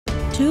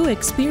two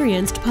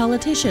experienced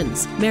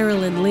politicians.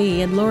 Marilyn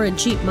Lee and Lauren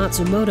Cheape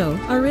Matsumoto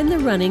are in the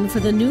running for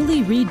the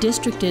newly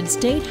redistricted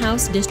State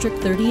House District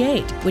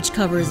 38, which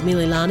covers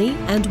Mililani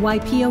and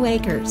Waipiʻo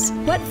Acres.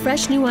 What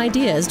fresh new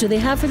ideas do they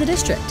have for the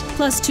district?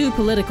 Plus, two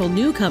political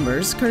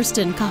newcomers,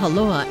 Kirstin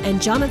Kahaloa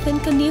and Jonathan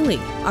Kennealy,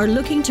 are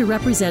looking to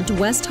represent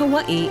West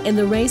Hawaii in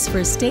the race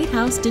for State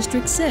House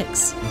District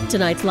 6.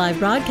 Tonight's live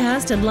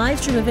broadcast and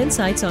live stream of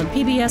Insights on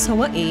PBS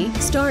Hawaii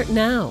start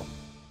now.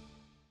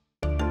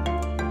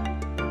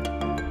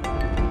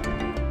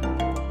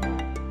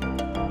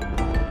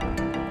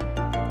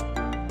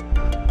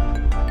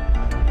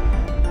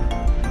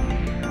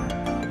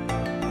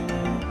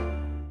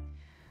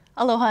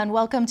 Aloha and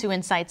welcome to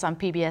Insights on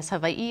PBS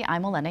Hawaii.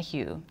 I'm Elena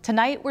Hugh.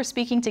 Tonight we're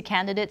speaking to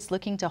candidates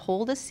looking to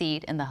hold a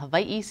seat in the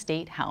Hawaii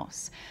State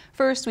House.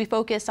 First, we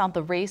focus on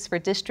the race for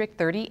District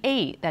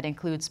 38 that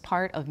includes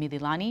part of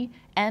Mililani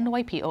and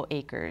Waipiʻo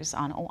Acres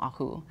on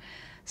Oahu.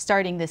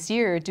 Starting this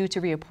year, due to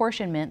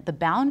reapportionment, the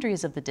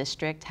boundaries of the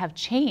district have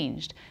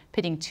changed,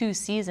 pitting two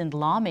seasoned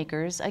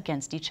lawmakers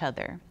against each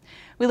other.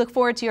 We look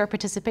forward to your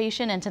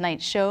participation in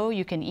tonight's show.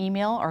 You can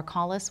email or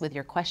call us with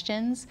your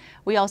questions.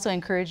 We also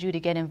encourage you to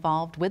get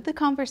involved with the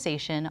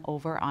conversation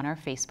over on our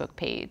Facebook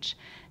page.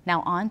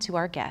 Now on to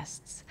our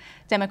guests.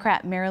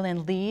 Democrat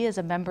Marilyn Lee is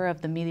a member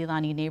of the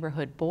Mililani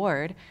Neighborhood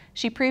Board.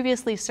 She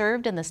previously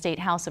served in the State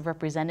House of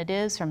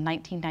Representatives from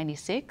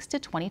 1996 to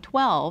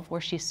 2012,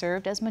 where she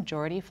served as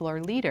Majority Floor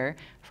Leader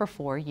for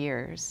 4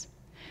 years.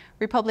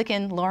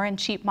 Republican Lauren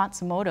Cheape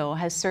Matsumoto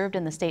has served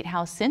in the State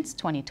House since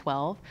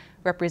 2012,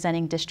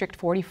 representing District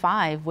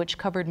 45, which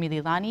covered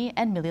Mililani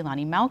and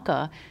Mililani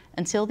Mauka,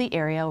 until the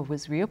area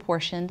was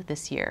reapportioned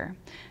this year.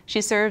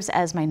 She serves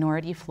as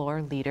Minority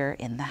Floor Leader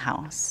in the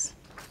House.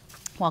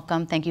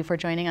 Welcome. Thank you for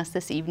joining us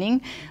this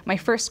evening. My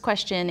first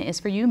question is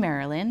for you,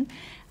 Marilyn.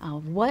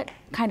 What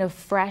kind of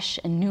fresh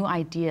and new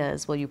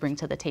ideas will you bring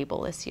to the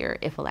table this year,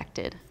 if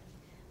elected?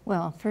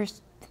 Well,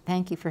 first,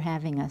 thank you for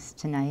having us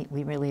tonight.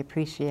 We really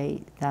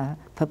appreciate the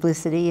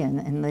publicity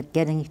and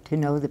getting to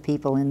know the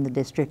people in the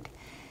district.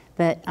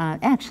 But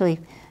actually,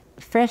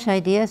 fresh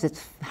ideas,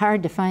 it's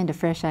hard to find a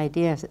fresh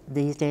idea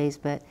these days,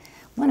 but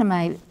one of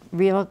my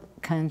real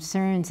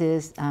concerns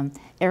is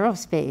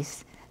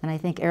aerospace. And I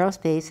think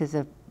aerospace is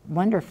a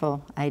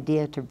wonderful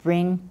idea to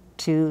bring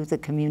to the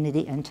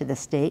community and to the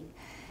state.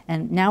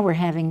 And now we're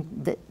having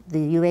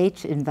the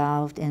UH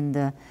involved in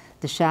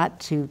the shot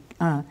to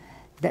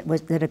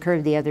that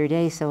occurred the other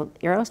day. So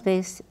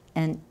aerospace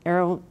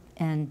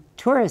and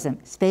tourism,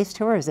 space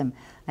tourism,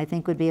 I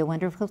think would be a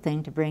wonderful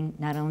thing to bring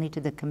not only to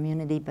the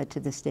community but to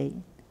the state.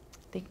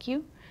 Thank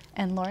you.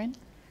 And Lauren?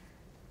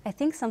 I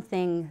think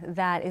something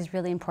that is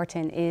really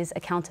important is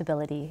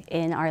accountability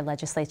in our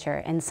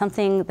legislature, and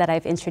something that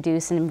I've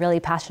introduced and I'm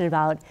really passionate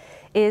about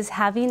is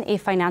having a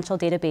financial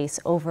database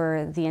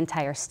over the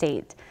entire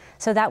state.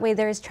 So that way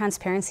there is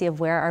transparency of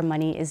where our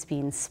money is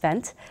being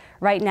spent.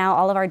 Right now,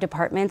 all of our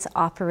departments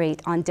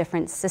operate on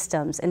different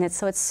systems, and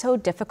it's so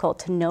difficult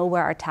to know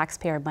where our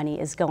taxpayer money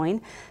is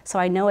going. So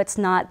I know it's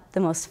not the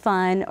most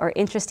fun or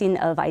interesting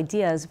of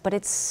ideas, but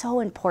it's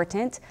so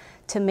important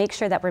to make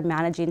sure that we're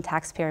managing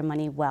taxpayer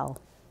money well.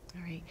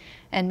 All right.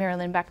 And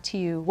Marilyn, back to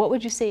you. What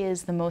would you say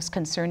is the most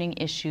concerning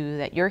issue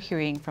that you're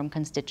hearing from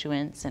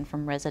constituents and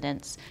from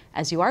residents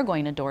as you are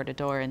going door to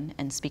door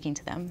and speaking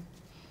to them?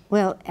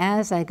 Well,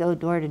 as I go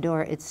door to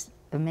door, it's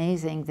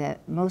amazing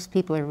that most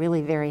people are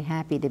really very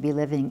happy to be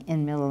living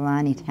in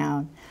Mililani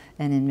town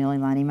and in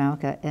Mililani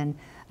Mauka, and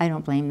I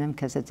don't blame them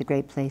because it's a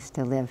great place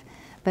to live.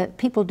 But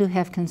people do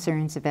have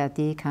concerns about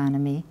the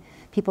economy,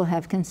 people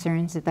have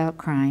concerns about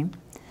crime,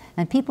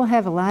 and people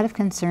have a lot of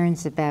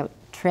concerns about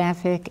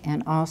traffic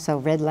and also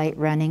red light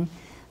running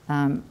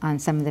on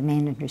some of the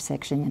main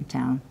intersection in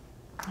town.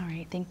 All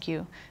right, thank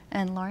you.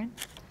 And Lauren?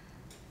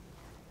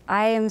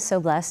 I am so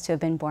blessed to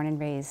have been born and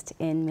raised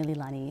in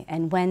Mililani,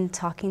 and when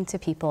talking to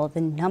people,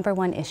 the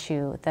 #1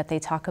 issue that they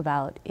talk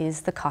about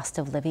is the cost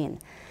of living.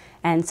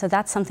 And so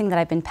that's something that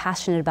I've been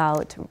passionate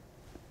about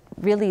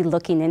really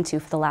looking into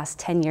for the last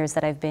 10 years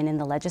that I've been in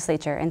the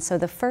legislature. And so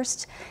the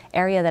first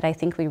area that I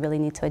think we really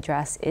need to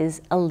address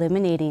is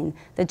eliminating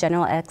the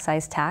general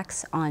excise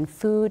tax on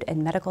food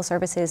and medical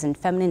services and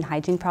feminine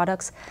hygiene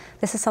products.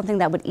 This is something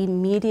that would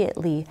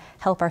immediately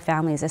help our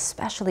families,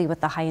 especially with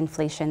the high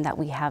inflation that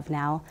we have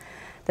now.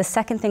 The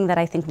second thing that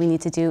I think we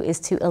need to do is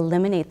to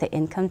eliminate the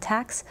income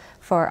tax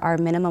for our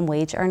minimum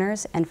wage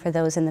earners and for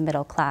those in the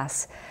middle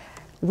class.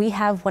 We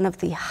have one of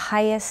the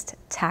highest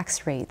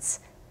tax rates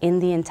in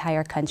the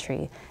entire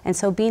country. And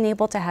so being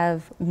able to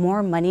have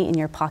more money in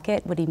your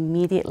pocket would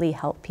immediately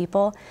help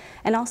people,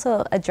 and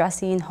also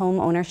addressing home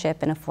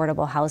ownership and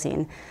affordable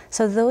housing.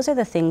 So those are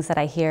the things that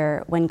I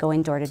hear when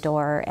going door to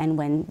door and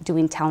when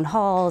doing town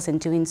halls and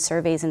doing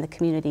surveys in the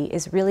community,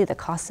 is really the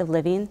cost of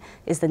living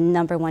is the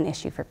 #1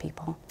 issue for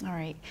people. All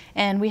right,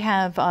 and we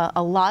have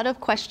a lot of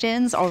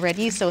questions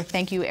already, so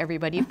thank you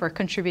everybody for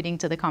contributing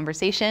to the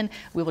conversation.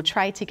 We will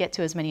try to get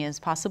to as many as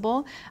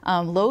possible.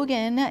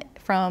 Logan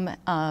from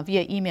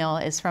via email email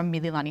is from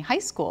Mililani High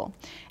School,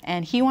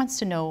 and he wants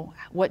to know,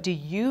 what do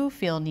you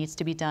feel needs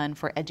to be done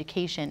for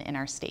education in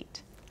our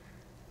state?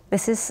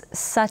 This is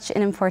such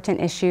an important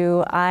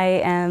issue. I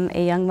am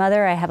a young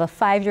mother. I have a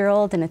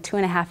 5-year-old and a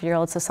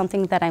 2.5-year-old, so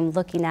something that I'm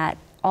looking at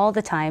all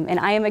the time. And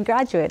I am a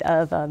graduate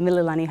of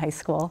Mililani High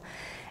School.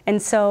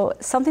 And so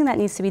something that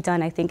needs to be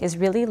done, I think, is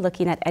really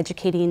looking at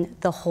educating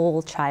the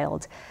whole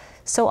child.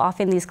 So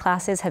often these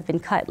classes have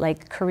been cut,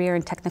 like career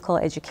and technical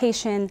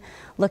education,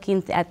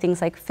 looking at things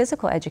like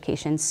physical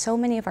education. So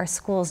many of our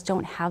schools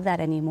don't have that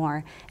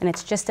anymore, and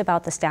it's just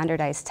about the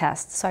standardized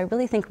tests. So I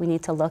really think we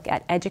need to look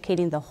at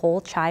educating the whole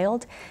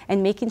child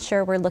and making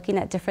sure we're looking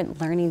at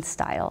different learning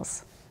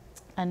styles.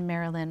 And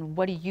Marilyn,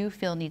 what do you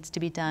feel needs to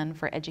be done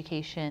for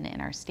education in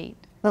our state?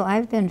 Well,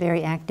 I've been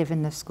very active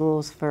in the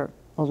schools for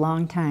a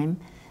long time.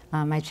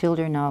 My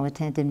children all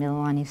attended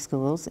Mililani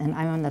schools, and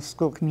I'm on the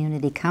school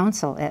community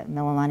council at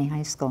Mililani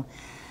High School.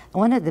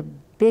 One of the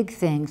big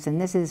things,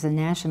 and this is a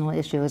national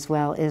issue as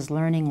well, is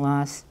learning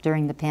loss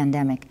during the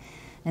pandemic.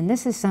 And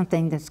this is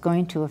something that's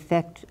going to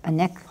affect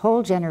a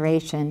whole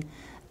generation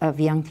of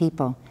young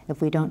people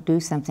if we don't do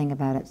something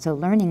about it. So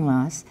learning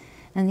loss.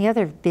 And the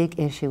other big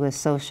issue is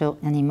social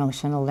and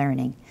emotional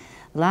learning.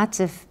 Lots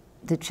of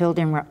the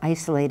children were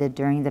isolated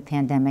during the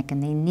pandemic,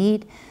 and they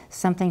need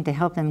something to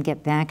help them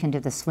get back into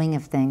the swing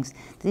of things.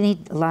 They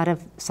need a lot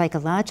of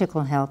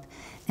psychological help.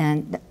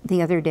 And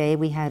the other day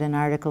we had an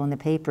article in the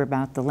paper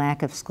about the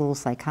lack of school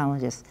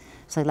psychologists.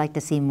 So I'd like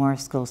to see more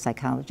school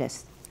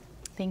psychologists.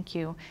 Thank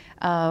you.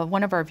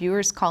 One of our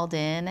viewers called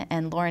in,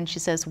 and Lauren, she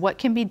says, what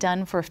can be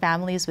done for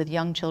families with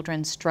young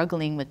children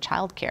struggling with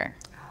childcare?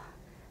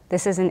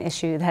 This is an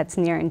issue that's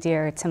near and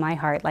dear to my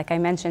heart. Like I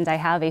mentioned, I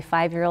have a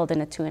 5-year-old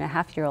and a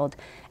 2.5-year-old,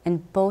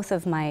 and both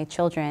of my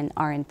children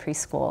are in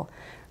preschool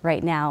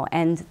right now,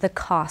 and the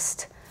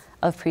cost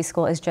of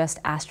preschool is just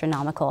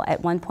astronomical.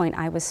 At one point,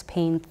 I was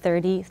paying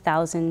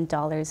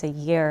 $30,000 a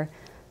year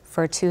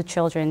for 2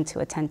 children to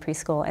attend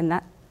preschool, and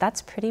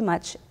that's pretty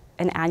much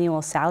an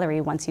annual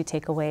salary once you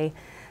take away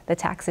the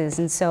taxes.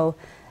 And so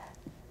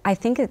I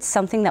think it's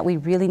something that we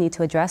really need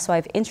to address. So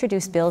I've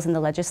introduced bills in the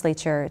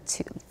legislature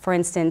to, for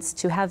instance,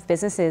 to have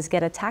businesses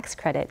get a tax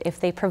credit if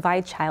they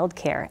provide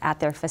childcare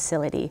at their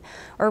facility,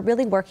 or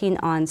really working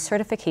on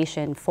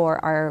certification for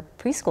our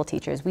preschool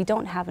teachers. We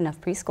don't have enough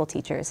preschool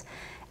teachers.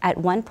 At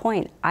one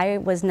point, I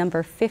was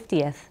number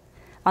 50th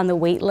on the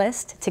wait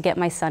list to get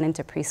my son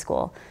into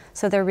preschool.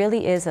 So there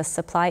really is a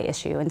supply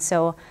issue. And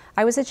so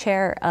I was a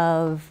chair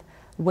of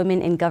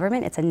Women in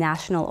Government. It's a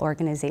national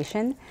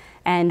organization.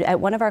 And at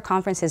one of our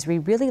conferences, we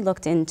really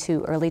looked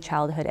into early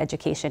childhood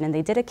education, and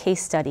they did a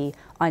case study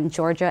on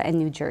Georgia and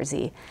New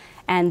Jersey.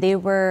 And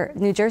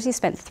New Jersey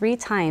spent 3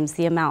 times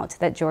the amount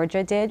that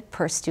Georgia did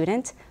per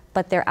student,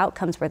 but their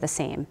outcomes were the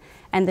same.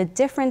 And the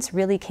difference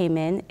really came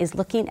in is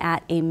looking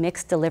at a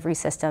mixed delivery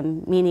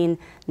system, meaning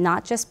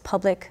not just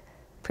public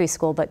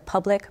preschool, but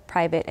public,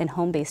 private, and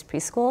home-based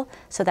preschool,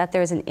 so that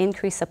there's an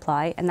increased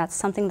supply. And that's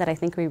something that I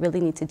think we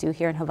really need to do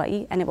here in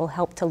Hawaii, and it will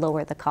help to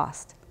lower the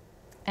cost.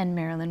 And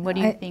Marilyn, what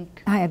do you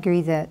think? I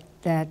agree that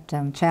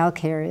child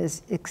care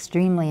is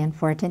extremely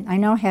important. I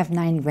now have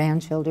 9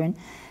 grandchildren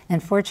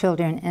and 4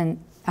 children,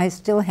 and I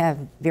still have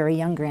very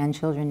young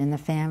grandchildren in the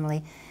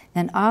family.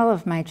 And all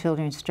of my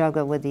children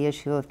struggle with the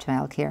issue of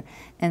child care.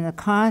 And the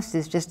cost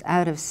is just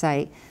out of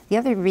sight. The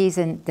other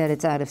reason that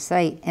it's out of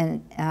sight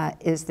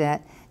is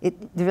that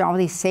there are all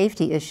these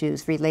safety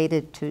issues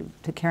related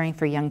to caring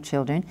for young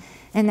children.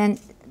 And then,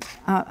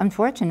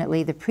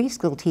 unfortunately, the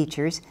preschool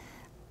teachers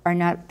are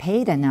not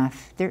paid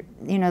enough. They're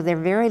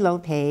very low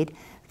paid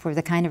for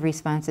the kind of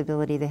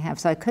responsibility they have.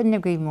 So I couldn't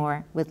agree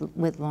more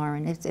with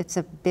Lauren. It's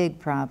a big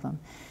problem.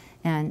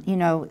 And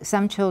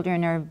some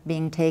children are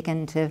being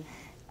taken to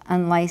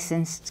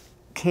unlicensed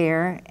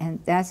care, and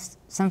that's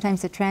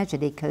sometimes a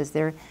tragedy because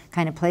they're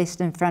kind of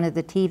placed in front of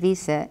the TV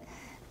set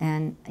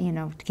and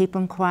to keep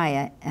them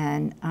quiet,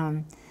 and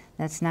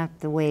that's not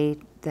the way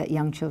that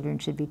young children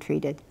should be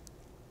treated.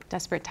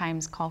 Desperate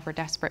times call for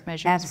desperate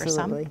measures.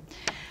 Absolutely. For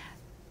some.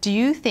 Do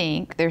you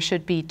think there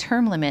should be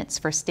term limits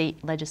for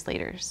state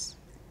legislators?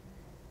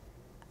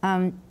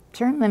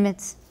 Term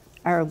limits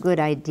are a good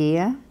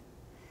idea,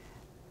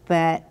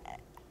 but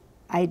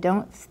I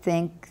don't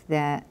think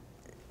that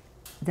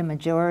the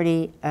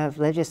majority of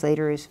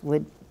legislators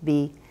would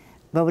be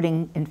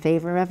voting in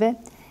favor of it.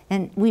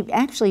 And we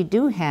actually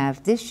do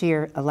have, this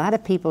year, a lot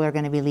of people are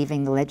going to be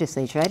leaving the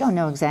legislature. I don't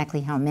know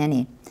exactly how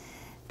many,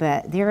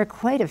 but there are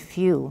quite a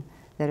few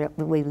that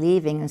will be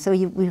leaving. And so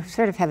we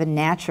sort of have a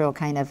natural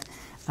kind of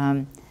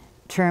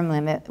term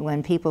limit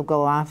when people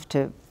go off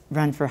to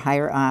run for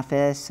higher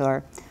office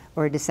or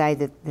decide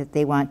that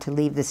they want to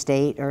leave the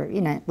state, or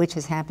which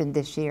has happened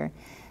this year.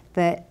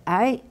 But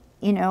I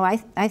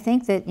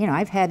think that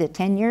I've had a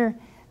 10-year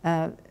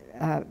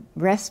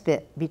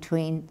respite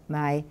between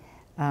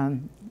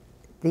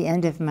the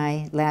end of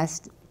my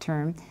last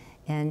term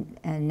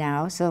and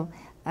now, so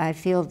I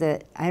feel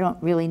that I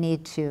don't really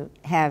need to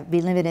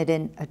be limited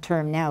in a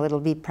term now.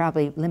 It'll be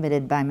probably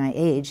limited by my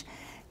age,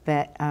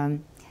 but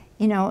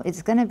you know,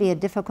 it's going to be a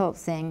difficult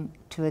thing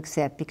to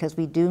accept because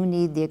we do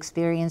need the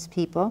experienced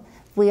people.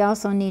 We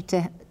also need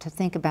to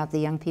think about the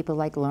young people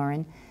like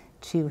Lauren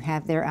to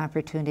have their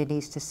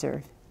opportunities to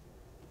serve.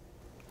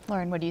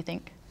 Lauren, what do you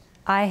think?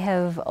 I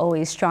have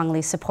always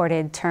strongly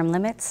supported term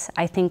limits.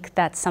 I think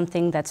that's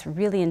something that's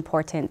really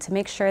important to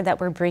make sure that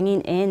we're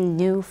bringing in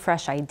new,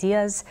 fresh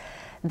ideas,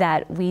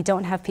 that we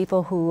don't have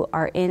people who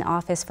are in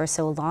office for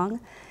so long.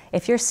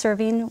 If you're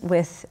serving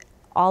with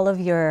all of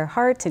your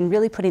heart and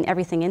really putting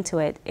everything into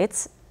it,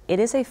 it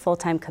is a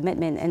full-time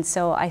commitment. And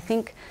so I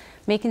think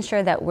making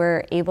sure that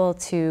we're able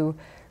to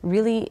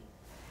really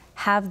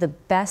have the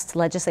best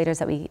legislators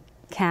that we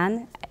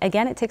can.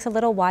 Again, it takes a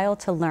little while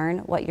to learn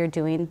what you're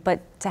doing, but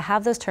to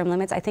have those term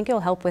limits, I think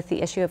it'll help with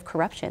the issue of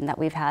corruption that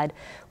we've had.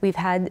 We've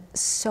had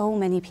so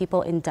many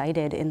people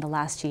indicted in the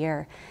last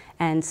year.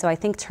 And so I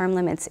think term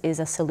limits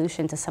is a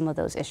solution to some of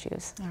those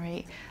issues. All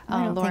right.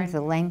 I don't Lauren, think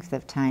the length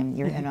of time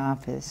you're in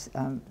office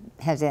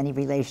has any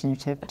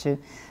relationship to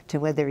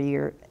whether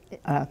you're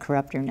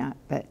corrupt or not,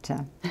 but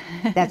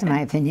that's my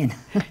opinion.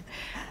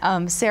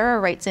 Sarah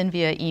writes in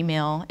via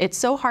email, "It's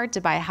so hard to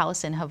buy a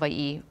house in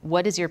Hawaii.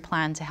 What is your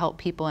plan to help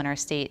people in our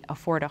state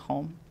afford a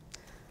home?"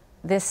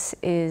 This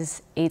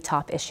is a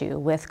top issue.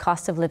 With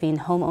cost of living,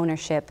 home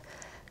ownership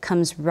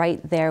comes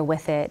right there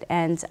with it.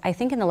 And I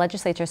think in the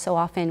legislature, so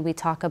often we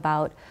talk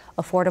about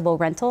affordable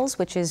rentals,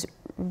 which is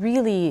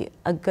really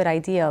a good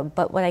idea.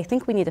 But what I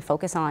think we need to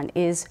focus on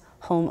is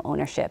home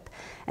ownership.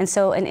 And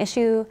so an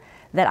issue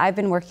that I've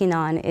been working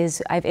on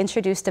is I've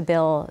introduced a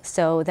bill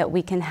so that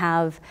we can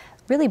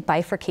really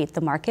bifurcate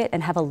the market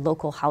and have a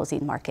local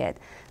housing market.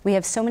 We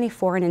have so many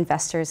foreign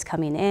investors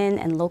coming in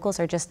and locals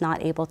are just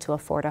not able to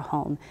afford a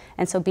home.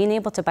 And so being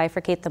able to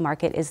bifurcate the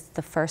market is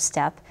the first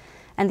step.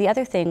 And the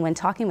other thing, when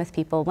talking with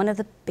people, one of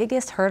the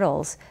biggest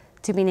hurdles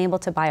to being able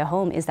to buy a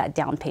home is that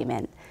down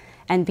payment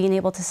and being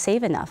able to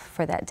save enough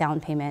for that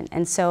down payment.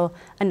 And so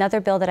another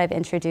bill that I've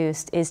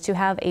introduced is to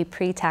have a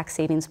pre-tax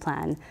savings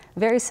plan,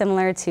 very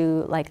similar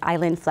to like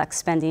Island Flex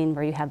spending,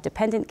 where you have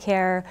dependent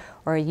care,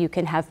 or you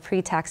can have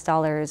pre-tax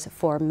dollars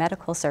for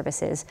medical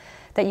services,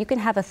 that you can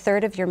have a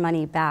third of your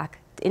money back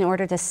in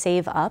order to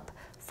save up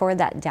for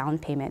that down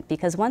payment.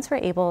 Because once we're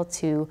able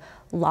to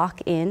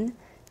lock in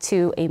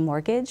to a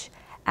mortgage,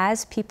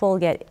 as people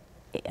get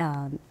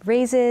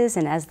raises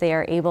and as they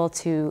are able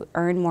to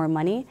earn more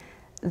money,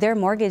 their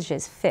mortgage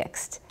is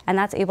fixed, and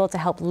that's able to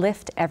help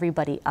lift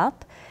everybody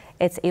up.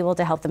 It's able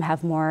to help them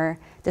have more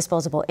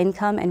disposable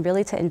income and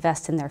really to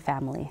invest in their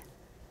family.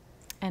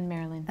 And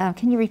Marilyn?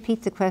 Can you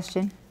repeat the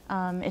question?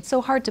 It's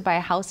so hard to buy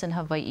a house in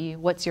Hawaii.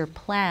 What's your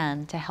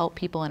plan to help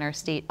people in our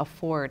state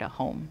afford a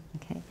home?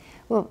 Okay.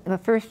 Well,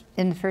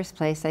 in the first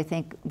place, I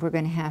think we're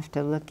going to have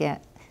to look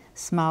at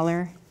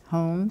smaller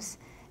homes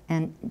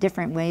and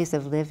different ways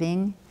of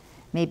living,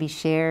 maybe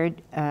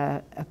shared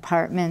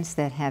apartments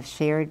that have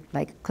shared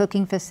like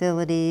cooking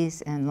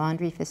facilities and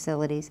laundry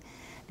facilities,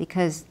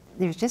 because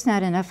there's just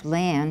not enough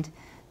land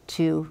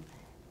to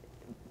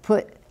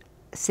put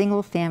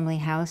single family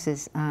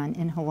houses on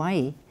in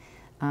Hawaii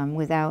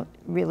without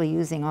really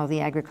using all the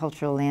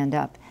agricultural land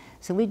up.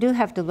 So we do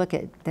have to look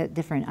at the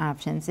different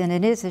options, and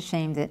it is a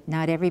shame that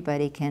not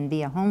everybody can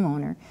be a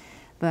homeowner.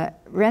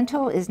 But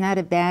rental is not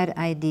a bad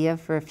idea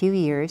for a few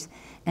years,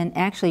 and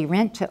actually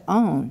rent to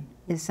own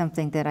is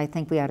something that I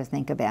think we ought to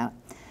think about.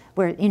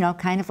 Where, you know,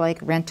 kind of like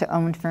rent to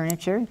own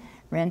furniture,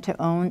 rent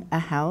to own a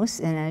house,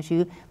 and as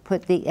you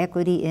put the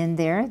equity in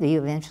there,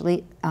 you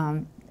eventually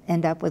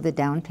end up with a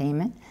down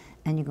payment,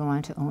 and you go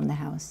on to own the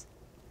house.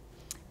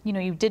 You know,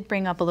 you did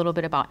bring up a little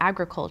bit about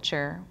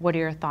agriculture. What are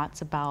your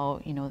thoughts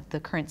about, you know, the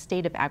current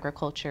state of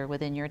agriculture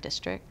within your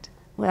district?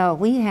 Well,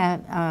 we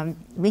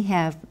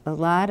have a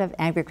lot of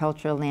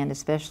agricultural land,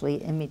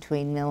 especially in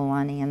between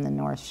Mililani and the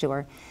North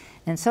Shore.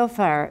 And so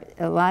far,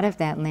 a lot of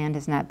that land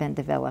has not been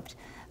developed.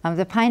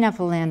 The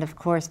pineapple land, of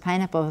course,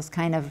 pineapple has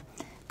kind of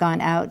gone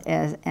out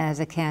as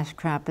a cash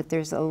crop, but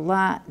there's a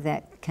lot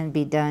that can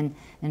be done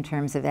in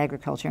terms of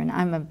agriculture. And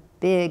I'm a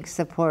big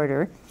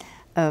supporter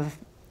of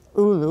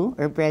ulu,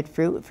 or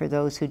breadfruit, for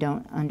those who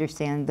don't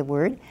understand the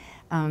word.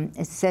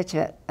 It's such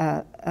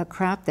a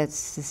crop that's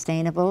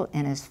sustainable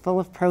and is full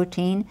of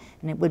protein,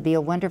 and it would be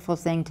a wonderful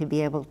thing to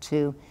be able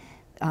to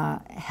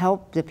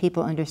help the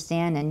people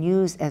understand and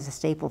use as a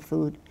staple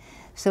food.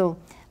 So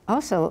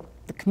also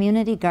the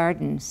community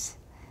gardens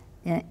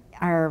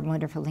are a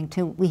wonderful thing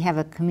too. We have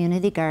a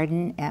community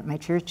garden at my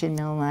church in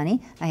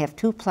Mililani. I have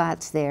 2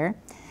 plots there,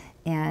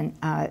 and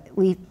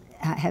we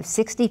have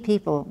 60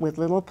 people with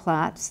little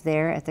plots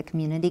there at the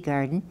community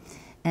garden,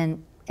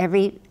 and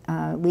every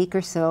week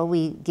or so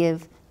we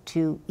give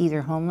to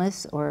either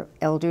homeless or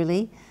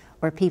elderly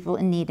or people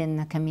in need in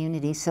the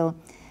community. So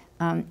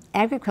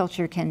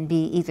agriculture can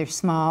be either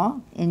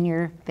small in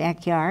your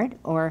backyard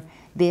or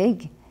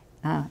big,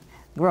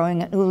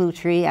 growing an ulu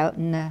tree out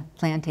in the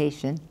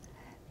plantation.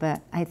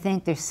 But I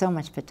think there's so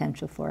much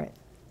potential for it.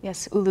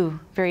 Yes, ulu,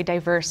 very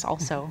diverse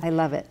also. I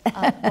love it.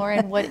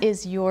 Lauren, what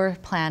is your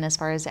plan as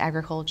far as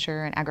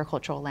agriculture and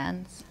agricultural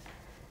lands?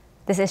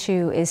 This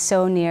issue is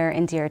so near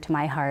and dear to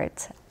my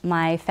heart.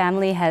 My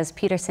family has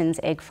Peterson's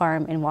Egg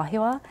Farm in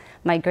Wahiawa.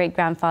 My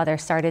great-grandfather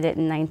started it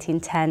in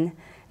 1910,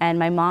 and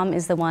my mom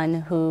is the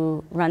one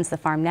who runs the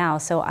farm now,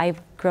 so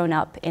I've grown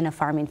up in a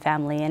farming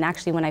family. And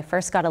actually, when I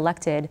first got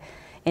elected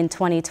in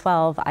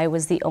 2012, I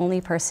was the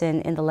only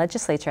person in the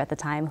legislature at the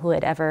time who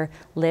had ever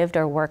lived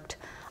or worked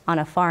on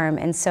a farm.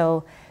 And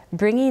so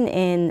bringing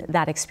in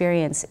that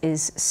experience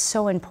is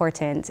so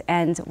important.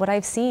 And what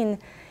I've seen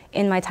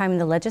in my time in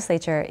the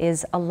legislature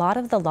is a lot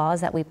of the laws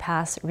that we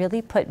pass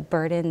really put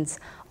burdens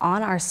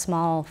on our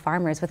small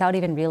farmers without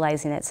even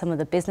realizing it. Some of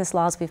the business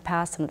laws we've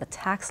passed, some of the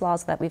tax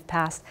laws that we've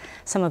passed,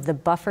 some of the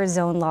buffer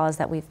zone laws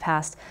that we've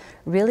passed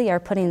really are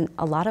putting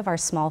a lot of our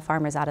small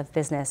farmers out of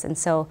business. And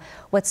so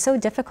what's so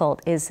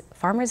difficult is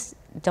farmers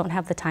don't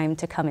have the time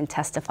to come and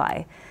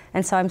testify.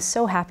 And so I'm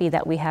so happy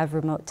that we have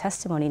remote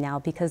testimony now,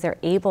 because they're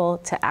able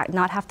to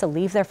not have to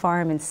leave their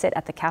farm and sit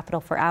at the Capitol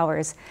for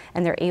hours,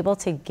 and they're able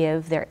to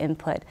give their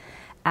input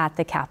at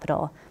the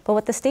Capitol. But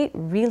what the state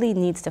really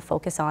needs to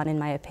focus on, in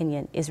my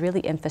opinion, is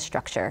really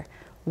infrastructure,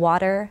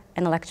 water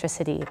and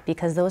electricity,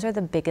 because those are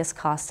the biggest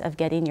costs of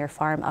getting your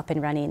farm up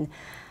and running.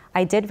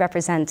 I did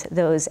represent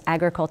those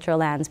agricultural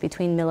lands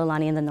between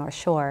Mililani and the North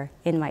Shore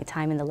in my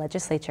time in the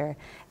legislature.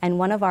 And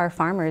one of our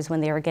farmers,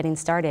 when they were getting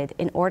started,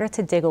 in order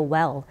to dig a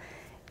well,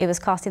 it was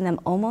costing them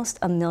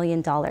almost $1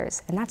 million.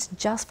 And that's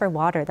just for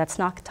water. That's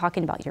not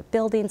talking about your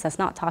buildings. That's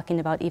not talking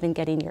about even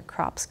getting your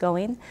crops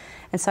going.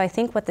 And so I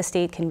think what the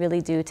state can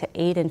really do to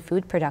aid in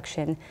food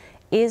production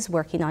is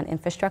working on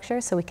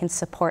infrastructure so we can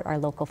support our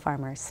local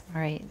farmers.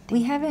 All right.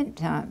 We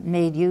haven't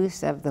made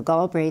use of the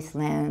Galbraith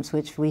lands,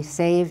 which we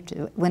saved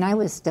when I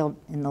was still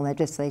in the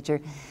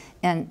legislature.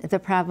 And the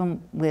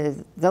problem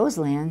with those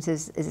lands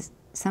is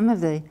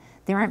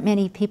there aren't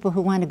many people who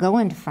want to go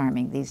into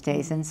farming these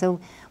days. And so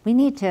we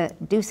need to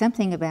do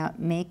something about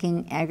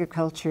making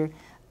agriculture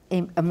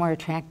a more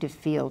attractive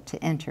field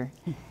to enter.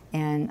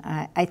 And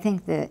I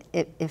think that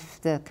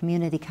if the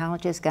community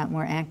colleges got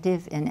more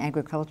active in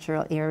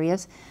agricultural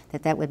areas,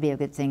 that would be a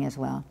good thing as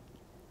well.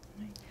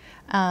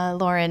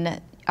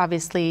 Lauren,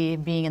 obviously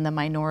being in the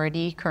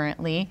minority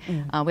currently,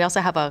 we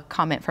also have a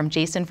comment from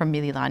Jason from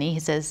Mililani. He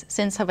says,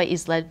 since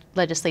Hawaii's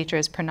legislature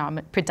is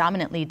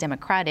predominantly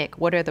Democratic,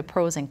 what are the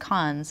pros and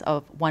cons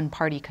of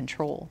one-party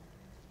control?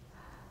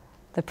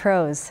 The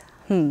pros.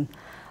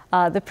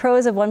 The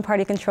pros of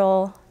one-party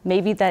control,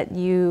 maybe that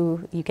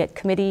you get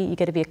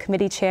to be a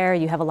committee chair,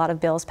 you have a lot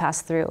of bills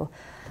passed through.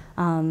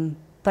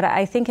 But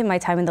I think in my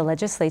time in the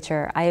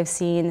legislature, I have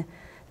seen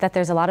that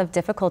there's a lot of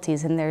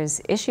difficulties and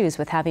there's issues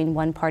with having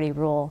one-party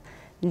rule.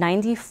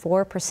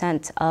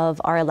 94% of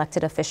our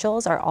elected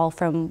officials are all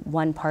from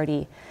one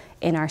party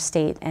in our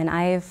state. And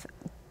I've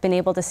been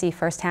able to see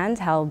firsthand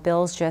how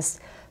bills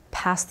just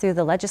pass through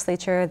the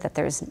legislature, that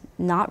there's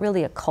not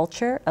really a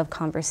culture of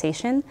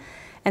conversation.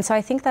 And so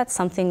I think that's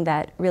something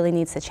that really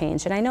needs to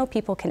change. And I know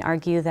people can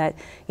argue that,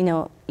 you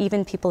know,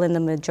 even people in the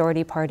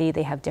majority party,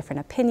 they have different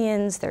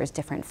opinions, there's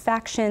different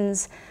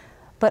factions,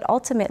 but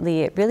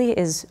ultimately it really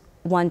is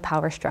one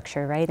power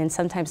structure, right? And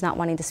sometimes not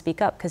wanting to speak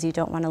up because you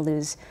don't want to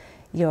lose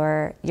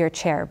your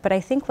chair. But I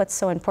think what's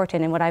so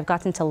important and what I've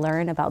gotten to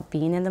learn about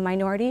being in the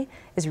minority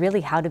is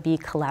really how to be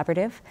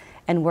collaborative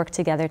and work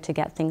together to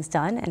get things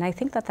done. And I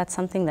think that that's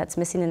something that's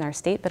missing in our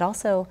state, but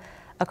also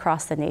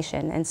across the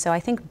nation. And so I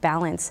think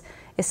balance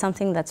is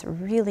something that's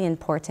really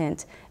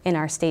important in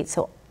our state,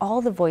 so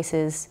all the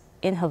voices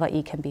in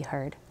Hawaii can be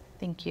heard.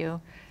 Thank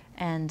you.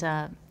 And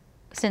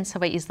since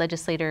Hawaii's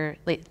legislature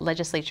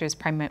is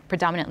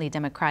predominantly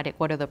Democratic,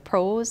 what are the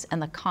pros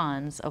and the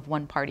cons of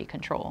one-party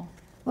control?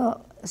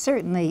 Well,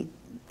 certainly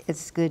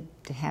it's good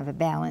to have a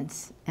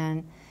balance,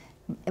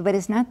 but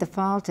it's not the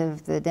fault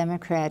of the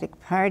Democratic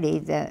Party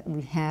that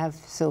we have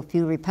so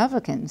few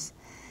Republicans.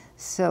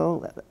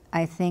 So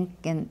I think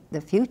in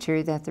the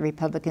future that the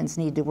Republicans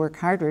need to work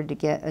harder to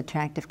get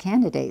attractive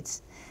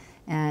candidates.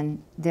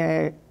 And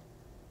the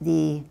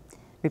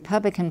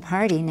Republican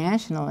Party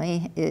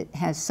nationally, it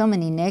has so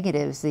many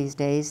negatives these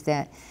days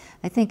that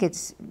I think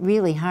it's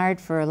really hard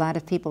for a lot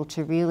of people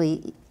to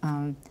really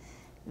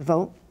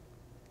vote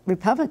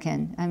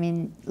Republican. I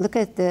mean, look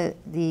at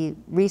the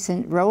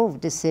recent Roe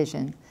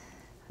decision.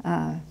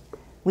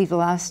 We've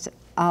lost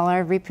all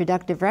our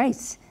reproductive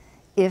rights.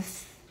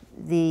 If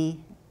the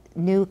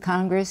new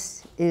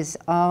Congress is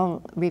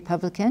all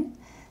Republican,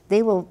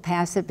 they will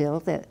pass a bill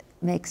that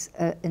makes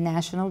a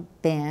national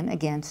ban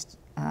against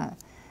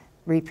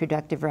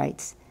reproductive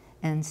rights.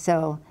 And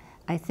so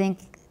I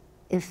think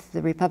if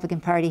the Republican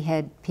Party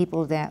had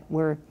people that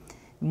were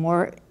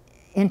more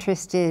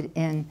interested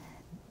in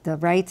the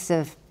rights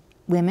of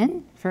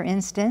women, for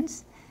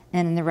instance,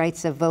 and in the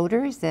rights of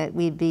voters, that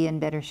we'd be in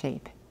better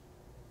shape.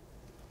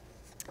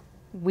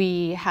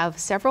 We have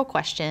several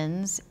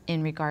questions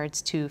in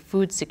regards to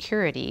food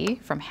security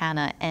from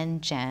Hannah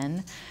and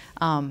Jen.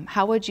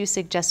 How would you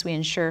suggest we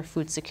ensure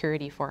food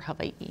security for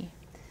Hawaii?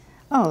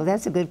 Oh,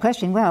 that's a good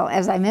question. Well,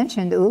 as I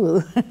mentioned,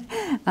 ulu,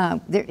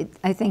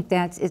 I think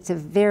it's a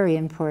very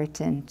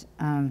important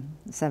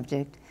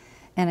subject.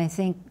 And I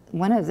think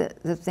one of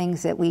the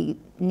things that we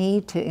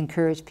need to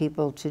encourage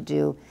people to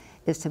do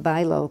is to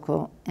buy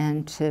local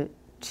and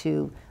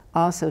to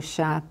also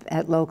shop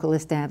at local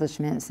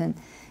establishments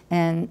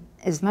and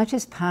as much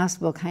as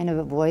possible kind of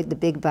avoid the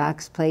big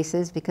box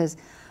places, because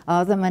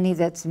all the money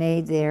that's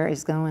made there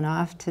is going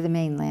off to the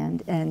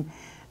mainland. And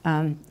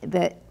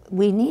but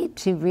we need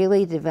to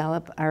really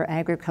develop our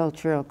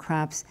agricultural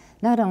crops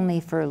not only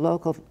for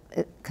local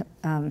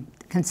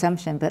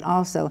consumption but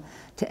also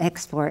to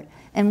export.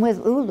 And with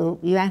ulu,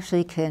 you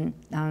actually can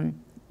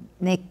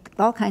make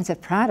all kinds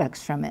of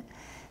products from it.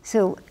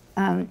 So,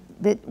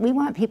 but we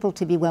want people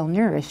to be well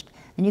nourished,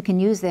 and you can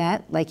use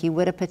that like you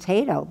would a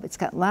potato. It's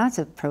got lots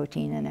of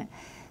protein in it.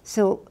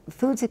 So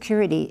food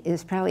security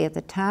is probably at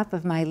the top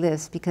of my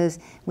list, because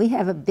we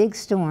have a big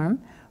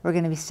storm. We're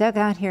going to be stuck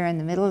out here in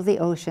the middle of the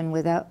ocean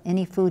without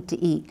any food to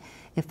eat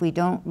if we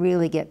don't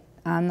really get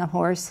on the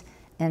horse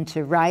and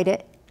to ride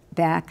it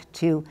back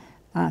to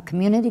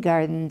community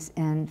gardens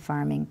and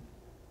farming.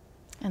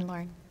 And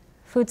Lauren?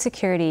 Food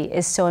security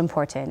is so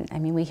important. I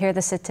mean, we hear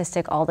the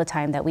statistic all the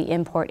time that we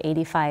import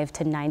 85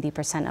 to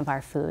 90% of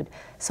our food.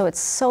 So it's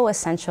so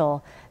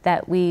essential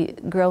that we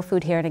grow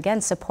food here and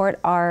again support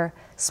our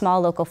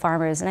small local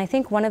farmers. And I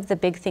think one of the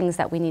big things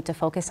that we need to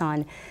focus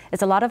on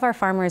is a lot of our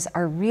farmers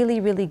are really,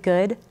 really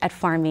good at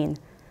farming,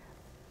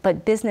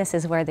 but business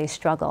is where they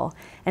struggle.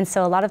 And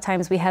so a lot of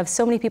times we have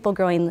so many people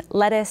growing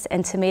lettuce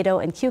and tomato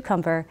and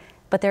cucumber,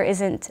 but there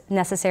isn't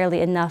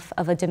necessarily enough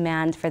of a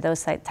demand for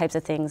those types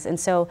of things. And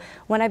so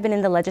when I've been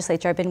in the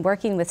legislature, I've been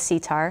working with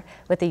CTAR,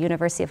 with the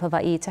University of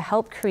Hawaii, to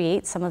help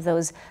create some of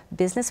those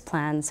business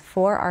plans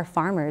for our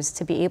farmers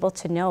to be able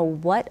to know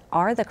what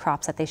are the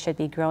crops that they should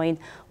be growing,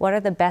 what are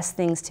the best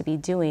things to be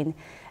doing.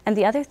 And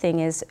the other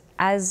thing is,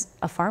 as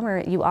a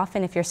farmer, you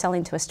often, if you're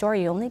selling to a store,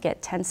 you only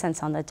get 10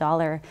 cents on the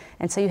dollar.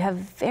 And so you have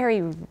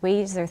very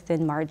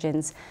razor-thin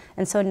margins.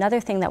 And so another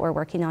thing that we're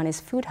working on is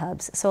food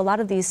hubs. So a lot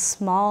of these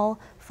small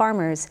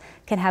farmers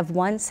can have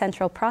one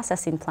central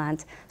processing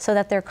plant so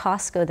that their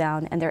costs go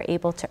down and they're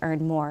able to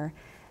earn more.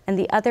 And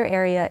the other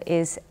area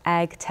is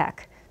ag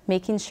tech,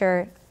 making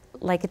sure,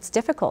 like, it's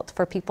difficult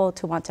for people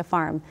to want to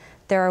farm.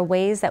 There are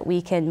ways that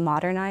we can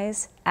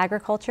modernize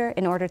agriculture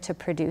in order to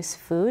produce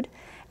food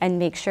and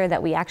make sure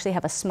that we actually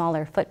have a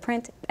smaller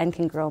footprint and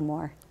can grow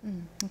more.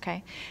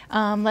 Okay.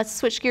 Let's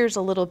switch gears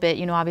a little bit.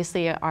 You know,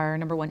 obviously our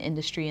 #1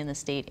 industry in the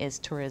state is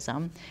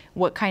tourism.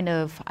 What kind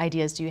of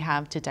ideas do you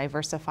have to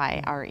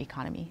diversify our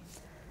economy?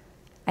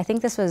 I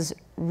think this was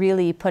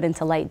really put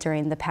into light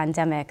during the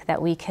pandemic,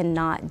 that we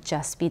cannot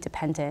just be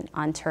dependent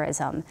on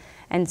tourism.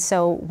 And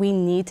so we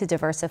need to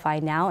diversify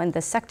now. And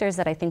the sectors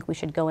that I think we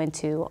should go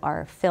into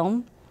are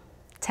film,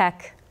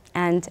 tech,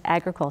 and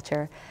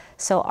agriculture.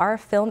 So our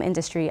film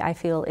industry, I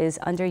feel, is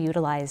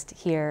underutilized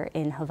here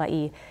in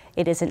Hawaii.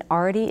 It is an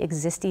already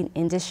existing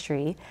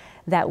industry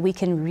that we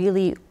can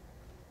really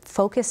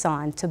focus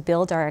on to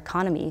build our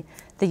economy.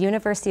 The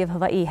University of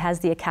Hawaii has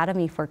the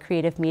Academy for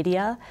Creative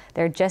Media.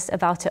 They're just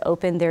about to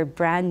open their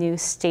brand new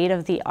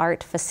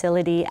state-of-the-art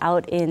facility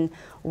out in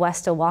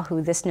West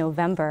Oahu this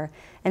November.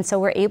 And so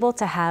we're able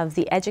to have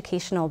the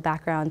educational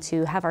background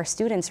to have our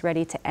students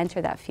ready to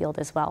enter that field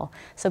as well.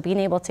 So being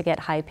able to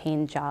get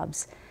high-paying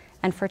jobs.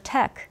 And for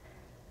tech,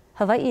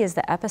 Hawaii is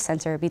the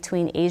epicenter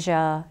between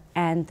Asia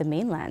and the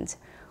mainland.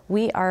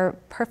 We are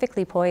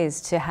perfectly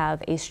poised to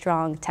have a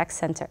strong tech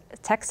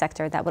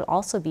sector that would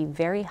also be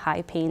very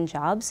high-paying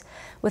jobs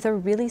with a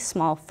really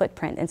small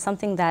footprint, and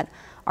something that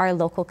our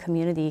local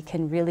community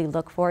can really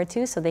look forward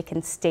to, so they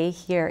can stay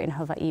here in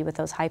Hawaii with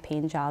those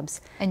high-paying jobs.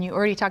 And you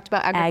already talked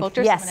about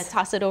agriculture, yes. So I'm going to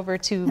toss it over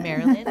to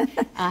Marilyn.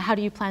 How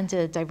do you plan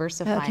to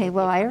diversify? Okay,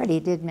 well, I already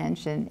did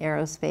mention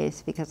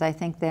aerospace, because I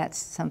think that's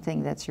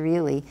something that's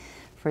really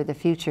for the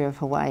future of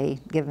Hawaii,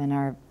 given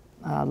our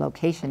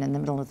location in the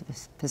middle of the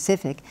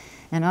Pacific,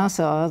 and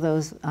also all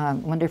those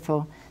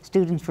wonderful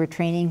students we're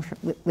training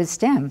with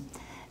STEM.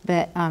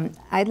 But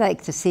I'd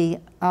like to see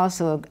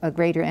also a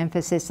greater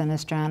emphasis on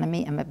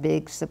astronomy. I'm a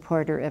big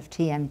supporter of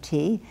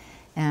TMT,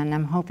 and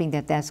I'm hoping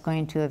that that's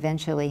going to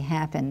eventually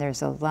happen.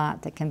 There's a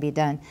lot that can be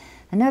done.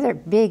 Another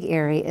big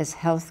area is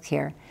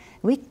healthcare.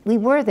 We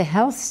were the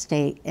health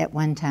state at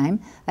one time.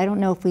 I don't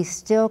know if we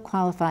still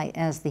qualify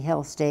as the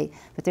health state,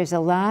 but there's a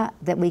lot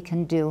that we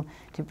can do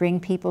to bring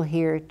people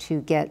here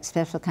to get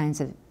special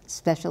kinds of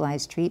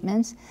specialized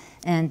treatments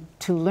and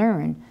to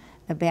learn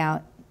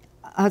about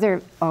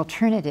other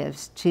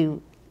alternatives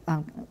to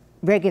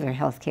regular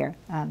health care,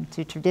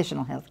 to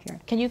traditional health care.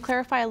 Can you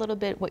clarify a little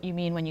bit what you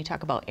mean when you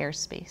talk about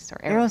airspace or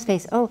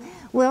aerospace? Oh,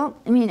 well,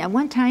 I mean, at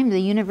one time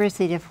the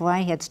University of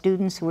Hawaii had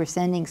students who were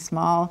sending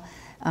small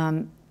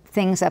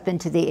things up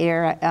into the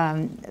air,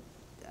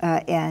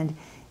 and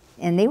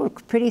they were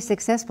pretty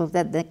successful.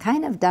 That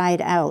kind of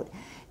died out.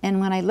 And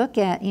when I look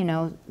at, you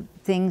know,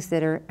 things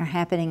that are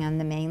happening on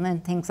the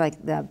mainland, things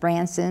like the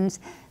Branson's,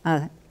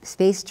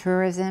 space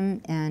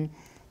tourism, and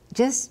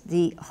just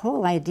the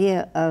whole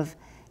idea of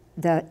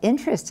the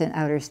interest in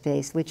outer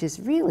space, which is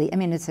really, I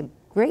mean, it's a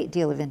great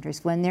deal of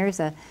interest. When there's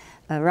a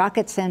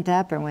rocket sent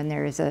up, or when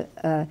there is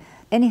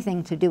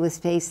anything to do with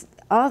space,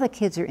 all the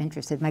kids are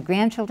interested. My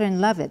grandchildren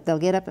love it. They'll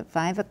get up at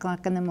 5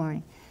 o'clock in the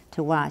morning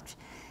to watch.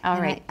 All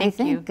and right, I thank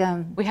think,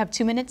 you. We have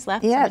 2 minutes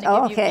left. Yeah, so I'm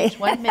going to give okay. you each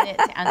 1 minute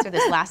to answer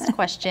this last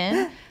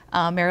question.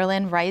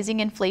 Marilyn,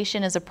 rising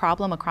inflation is a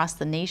problem across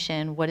the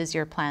nation. What is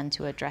your plan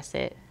to address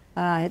it?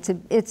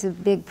 It's a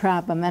big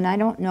problem, and I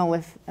don't know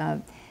if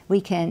we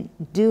can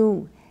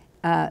do,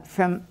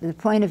 from the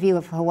point of view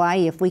of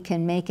Hawaii, if we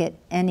can make it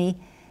any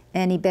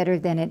better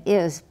than it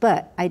is.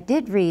 But I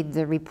did read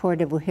the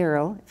report of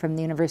Uhiro from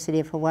the University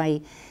of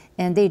Hawaii,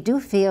 and they do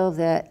feel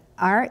that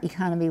our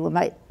economy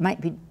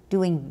might be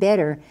doing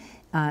better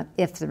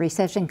if the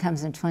recession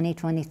comes in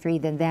 2023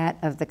 than that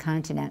of the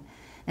continent.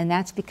 And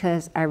that's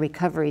because our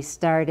recovery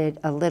started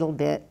a little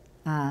bit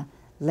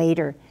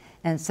later.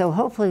 And so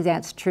hopefully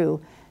that's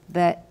true.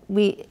 But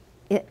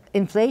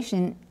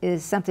inflation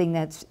is something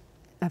that's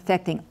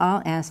affecting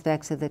all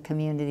aspects of the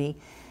community.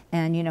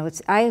 And you know,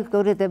 I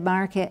go to the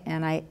market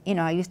and I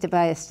used to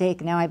buy a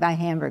steak, now I buy a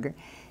hamburger.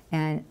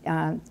 And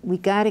we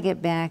got to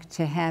get back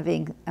to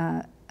having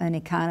an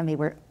economy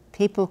where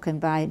people can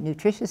buy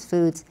nutritious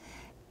foods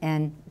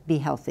and be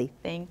healthy.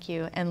 Thank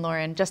you. And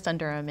Lauren, just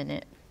under a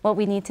minute. What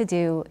we need to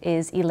do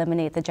is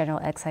eliminate the general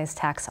excise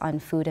tax on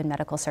food and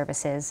medical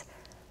services.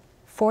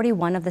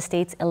 41 of the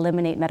states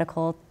eliminate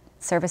medical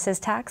services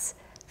tax.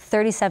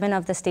 37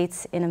 of the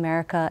states in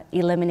America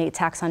eliminate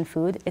tax on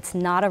food. It's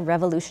not a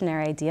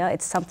revolutionary idea.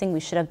 It's something we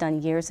should have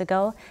done years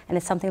ago, and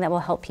it's something that will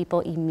help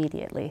people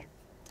immediately.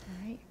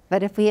 All right.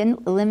 But if we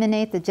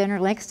eliminate the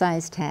general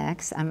excise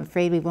tax, I'm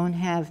afraid we won't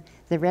have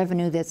the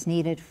revenue that's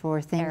needed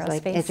for things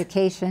like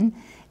education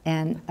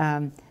and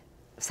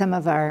some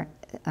of our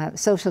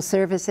social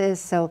services.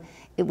 So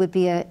it would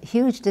be a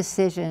huge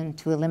decision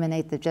to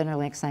eliminate the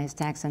general excise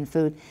tax on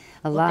food.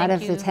 A lot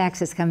of the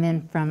taxes come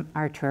in from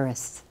our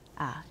tourists.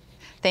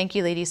 Thank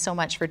you, ladies, so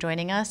much for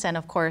joining us, and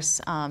of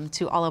course,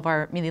 to all of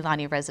our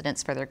Mililani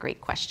residents for their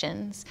great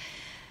questions.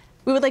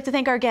 We would like to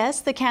thank our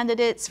guests, the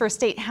candidates for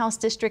State House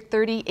District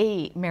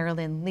 38,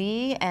 Marilyn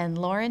Lee and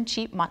Lauren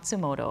Cheape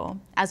Matsumoto.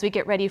 As we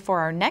get ready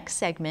for our next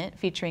segment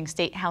featuring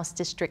State House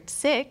District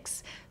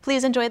 6,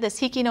 please enjoy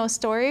this Hikino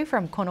story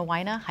from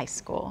Konawaina High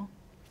School.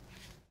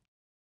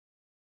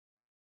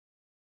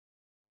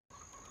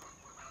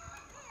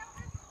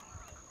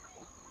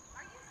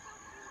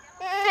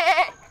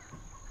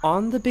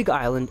 On the Big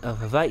Island of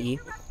Hawaii,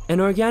 an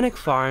organic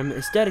farm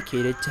is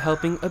dedicated to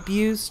helping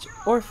abused,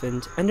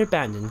 orphaned, and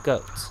abandoned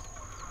goats.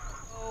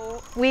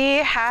 We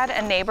had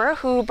a neighbor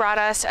who brought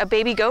us a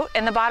baby goat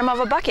in the bottom of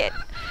a bucket,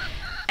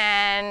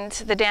 and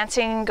the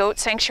Dancing Goat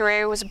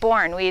Sanctuary was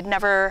born. We had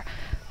never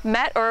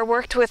met or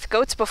worked with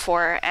goats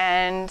before,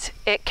 and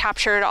it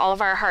captured all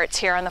of our hearts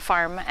here on the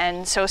farm.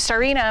 And so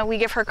Starina, we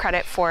give her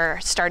credit for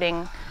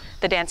starting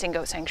the Dancing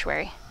Goat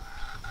Sanctuary.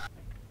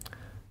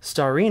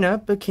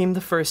 Starina became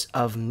the first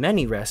of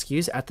many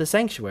rescues at the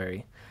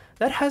sanctuary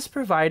that has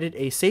provided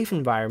a safe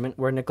environment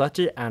where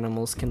neglected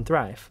animals can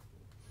thrive.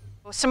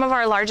 Some of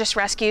our largest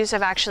rescues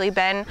have actually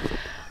been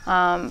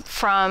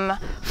from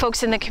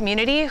folks in the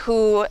community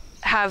who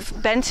have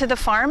been to the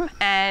farm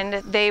and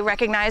they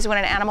recognize when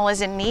an animal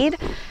is in need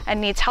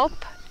and needs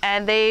help,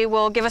 and they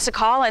will give us a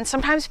call, and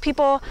sometimes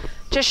people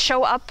just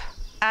show up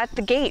at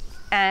the gate,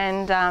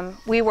 and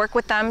we work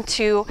with them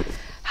to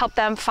help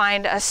them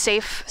find a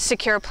safe,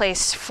 secure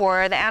place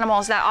for the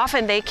animals that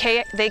often they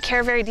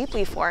care very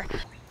deeply for.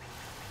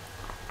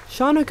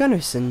 Shauna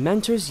Gunnarsson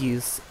mentors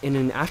youths in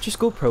an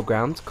after-school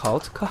program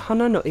called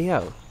Kahana no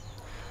Eau.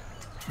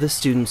 The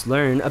students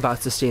learn about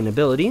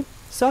sustainability,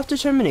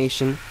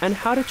 self-determination, and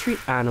how to treat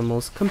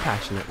animals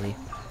compassionately.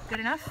 Good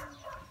enough?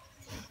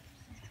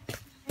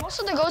 Most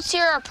of the goats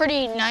here are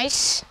pretty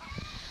nice,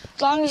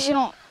 as long as you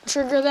don't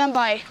trigger them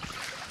by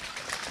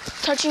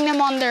touching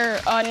them on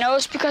their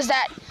nose, because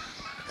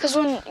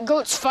when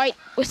goats fight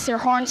with their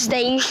horns,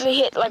 they usually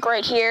hit like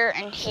right here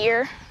and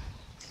here.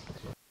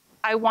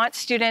 I want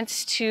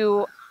students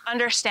to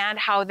understand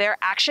how their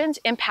actions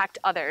impact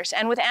others.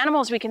 And with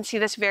animals, we can see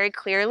this very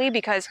clearly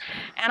because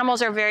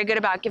animals are very good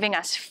about giving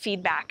us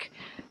feedback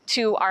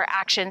to our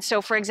actions.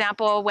 So for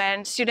example,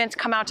 when students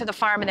come out to the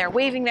farm and they're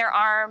waving their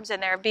arms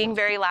and they're being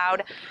very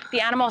loud,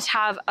 the animals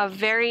have a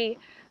very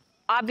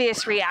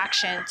obvious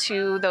reaction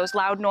to those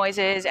loud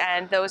noises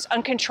and those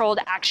uncontrolled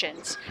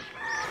actions.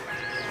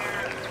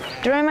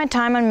 During my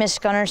time on Miss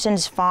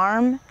Gunnarsson's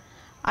farm,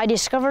 I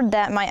discovered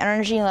that my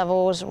energy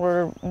levels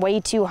were way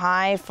too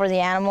high for the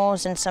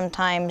animals and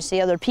sometimes the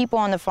other people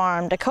on the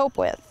farm to cope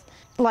with.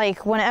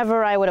 Like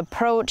whenever I would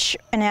approach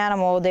an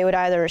animal, they would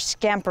either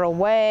scamper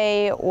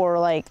away or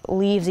like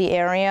leave the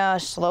area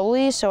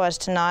slowly so as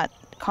to not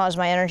cause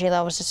my energy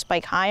levels to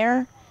spike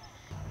higher.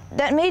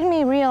 That made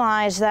me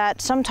realize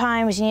that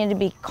sometimes you need to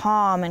be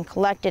calm and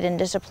collected and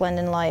disciplined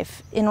in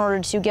life in order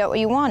to get what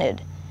you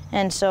wanted.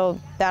 And so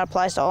that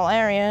applies to all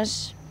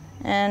areas,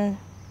 and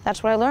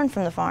that's what I learned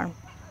from the farm.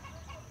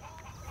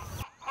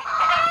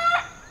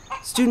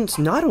 Students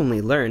not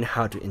only learn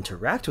how to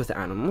interact with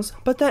animals,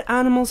 but that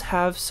animals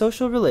have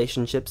social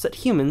relationships that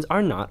humans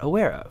are not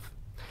aware of.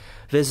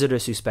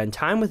 Visitors who spend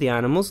time with the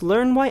animals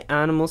learn why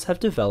animals have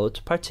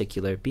developed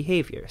particular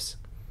behaviors.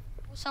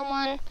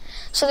 someone,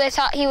 so they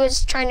thought he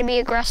was trying to be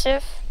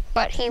aggressive,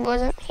 but he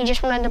wasn't. He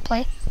just wanted to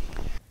play.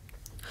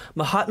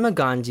 Mahatma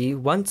Gandhi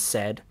once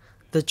said,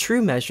 "The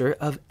true measure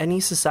of any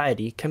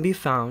society can be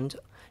found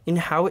in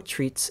how it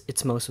treats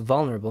its most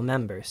vulnerable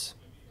members."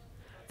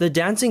 The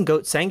Dancing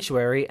Goat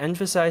Sanctuary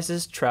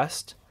emphasizes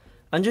trust,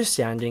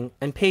 understanding,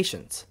 and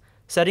patience,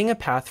 setting a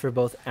path for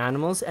both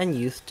animals and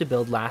youth to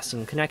build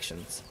lasting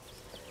connections.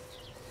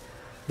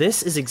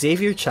 This is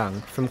Xavier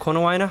Chung from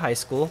Konawaena High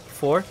School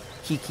for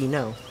Hiki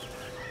No.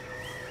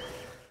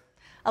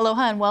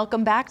 Aloha and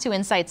welcome back to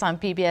Insights on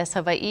PBS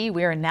Hawaii.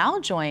 We are now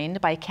joined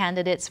by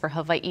candidates for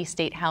Hawaii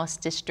State House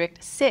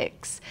District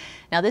 6.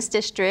 Now this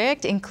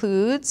district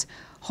includes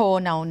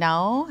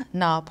Hōnaunau,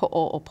 Na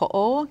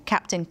Po'opo'o,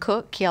 Captain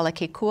Cook,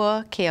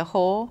 Kealakekua,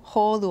 Keaho,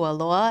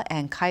 Hōlualoa,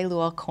 and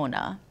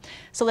Kailua-Kona.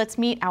 So let's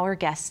meet our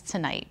guests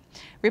tonight.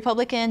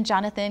 Republican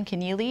Jonathan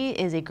Kennealy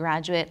is a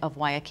graduate of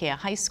Waiakea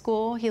High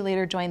School. He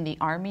later joined the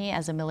Army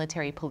as a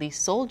military police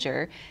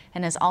soldier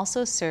and has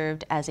also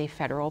served as a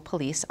federal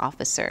police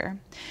officer.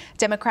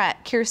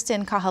 Democrat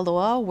Kirstin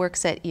Kahaloa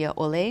works at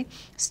Ia'ole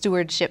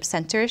Stewardship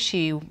Center.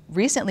 She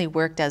recently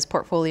worked as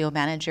portfolio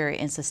manager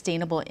in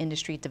sustainable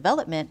industry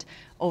development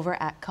over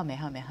at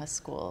Kamehameha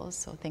Schools.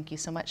 So thank you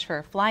so much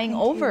for flying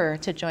over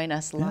to join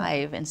us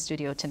live in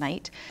studio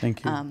tonight.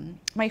 Thank you.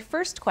 My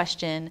first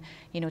question,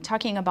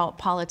 talking about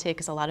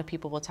politics, a lot of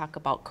people will talk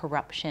about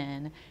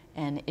corruption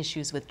and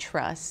issues with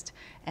trust.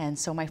 And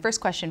so my first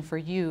question for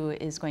you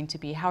is going to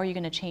be, how are you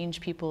going to change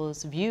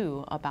people's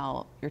view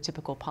about your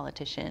typical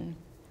politician?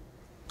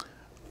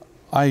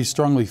 I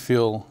strongly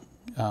feel,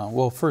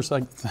 well, first,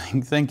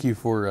 thank you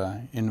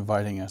for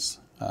inviting us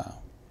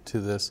to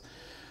this.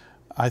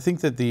 I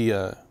think that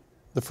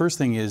the first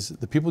thing is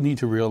the people need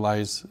to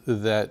realize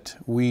that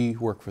we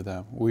work for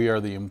them. We are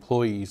the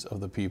employees of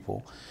the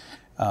people.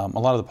 A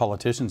lot of the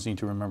politicians need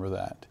to remember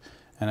that.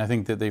 And I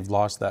think that they've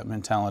lost that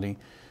mentality.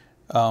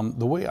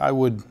 The way I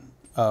would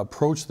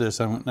approach this,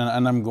 and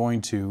I'm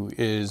going to,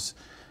 is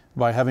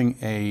by having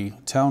a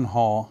town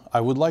hall.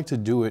 I would like to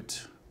do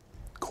it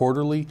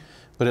quarterly,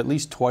 but at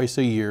least twice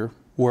a year,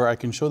 where I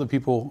can show the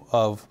people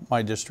of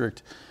my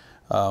district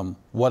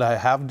what I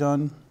have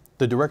done,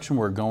 the direction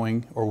we're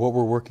going, or what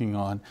we're working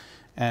on,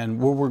 and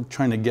what we're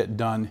trying to get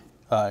done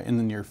in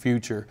the near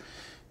future.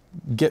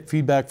 Get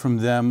feedback from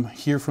them,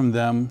 hear from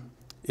them.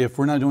 If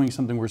we're not doing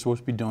something we're supposed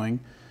to be doing,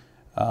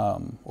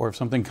 or if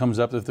something comes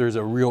up, if there's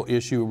a real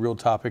issue, a real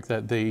topic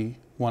that they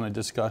want to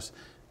discuss,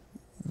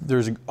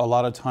 there's a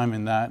lot of time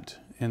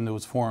in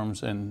those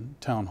forums and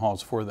town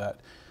halls for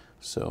that.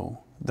 So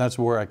that's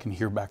where I can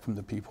hear back from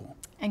the people.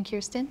 And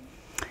Kirstin?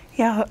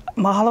 Yeah,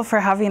 mahalo for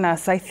having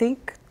us. I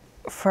think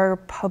for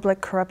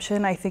public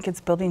corruption, I think it's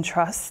building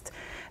trust.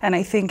 And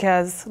I think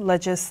as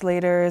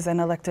legislators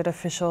and elected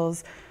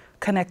officials,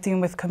 connecting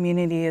with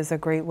community is a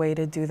great way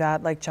to do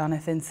that. Like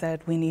Jonathan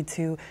said, we need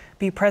to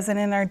be present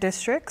in our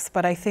districts,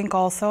 but I think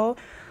also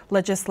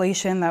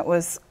legislation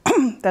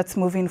that's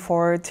moving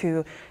forward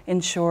to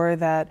ensure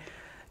that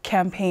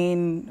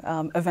campaign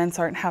events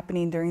aren't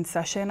happening during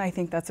session. I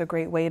think that's a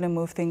great way to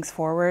move things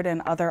forward,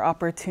 and other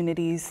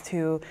opportunities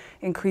to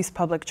increase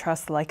public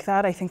trust like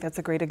that. I think that's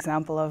a great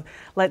example of,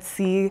 let's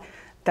see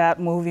that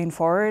moving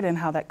forward and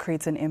how that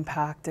creates an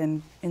impact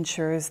and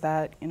ensures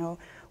that,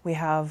 we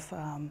have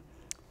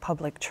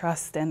public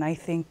trust. And I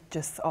think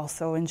just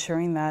also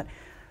ensuring that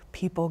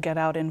people get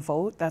out and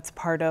vote. That's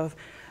part of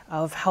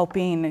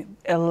helping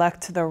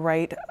elect the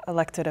right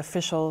elected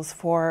officials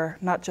for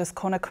not just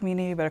Kona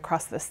community, but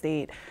across the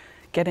state.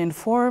 Get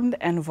informed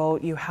and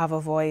vote. You have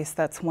a voice.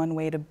 That's one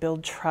way to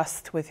build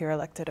trust with your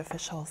elected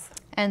officials.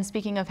 And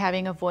speaking of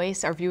having a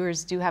voice, our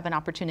viewers do have an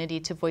opportunity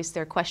to voice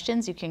their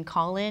questions. You can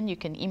call in, you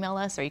can email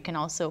us, or you can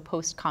also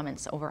post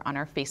comments over on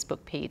our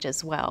Facebook page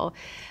as well.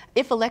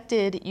 If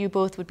elected, you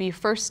both would be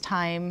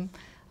first-time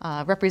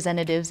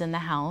representatives in the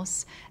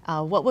House.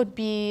 What would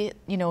be,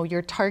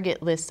 your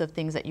target list of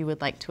things that you would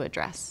like to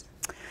address?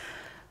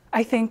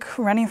 I think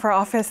running for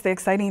office, the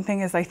exciting thing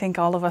is I think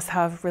all of us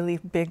have really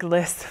big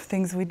lists of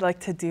things we'd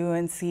like to do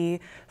and see.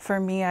 For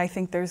me, I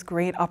think there's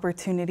great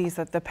opportunities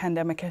that the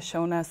pandemic has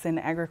shown us in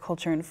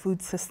agriculture and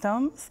food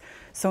systems.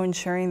 So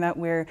ensuring that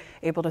we're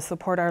able to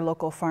support our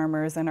local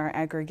farmers and our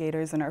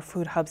aggregators and our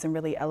food hubs and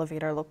really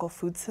elevate our local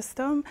food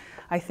system.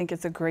 I think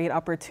it's a great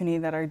opportunity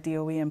that our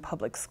DOE and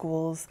public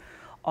schools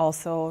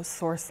also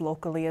source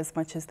locally as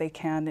much as they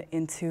can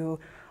into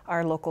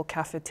our local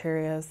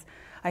cafeterias.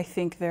 I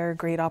think there are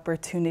great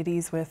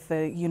opportunities with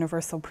the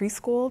universal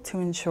preschool to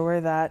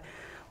ensure that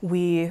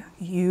we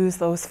use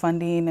those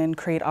funding and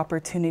create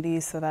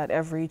opportunities so that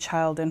every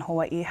child in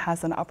Hawaii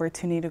has an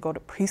opportunity to go to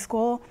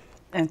preschool,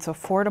 and it's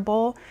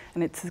affordable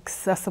and it's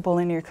accessible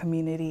in your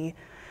community.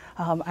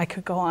 I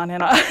could go on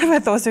and on,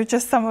 but those are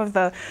just some of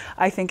the,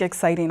 I think,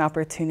 exciting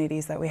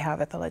opportunities that we have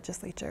at the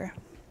legislature.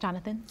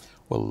 Jonathan?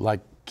 Well,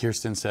 like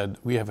Kirstin said,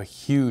 we have a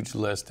huge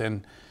list,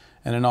 and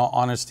in all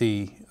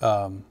honesty,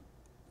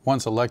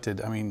 once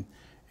elected, I mean,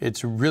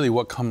 it's really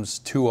what comes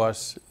to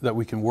us that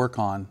we can work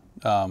on.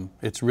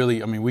 It's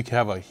really, we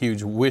have a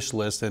huge wish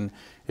list, and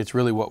it's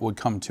really what would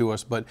come to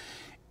us. But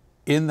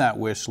in that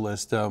wish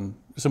list, some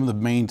of the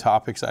main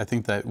topics I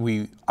think that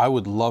I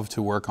would love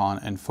to work on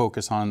and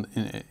focus on,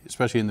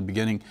 especially in the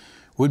beginning,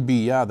 would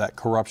be, that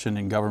corruption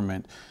in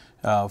government,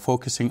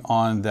 focusing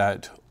on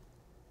that,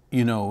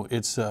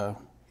 it's a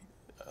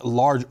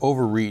large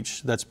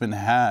overreach that's been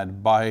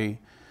had by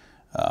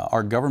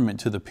our government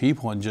to the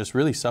people and just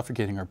really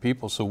suffocating our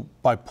people. So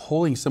by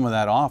pulling some of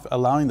that off,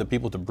 allowing the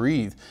people to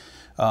breathe,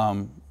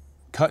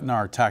 cutting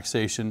our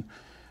taxation,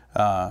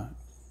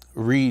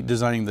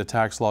 redesigning the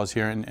tax laws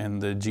here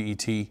and the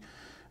GET,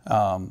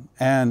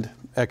 and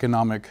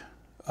economic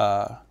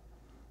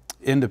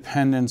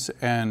independence,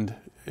 and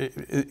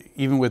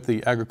even with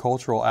the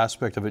agricultural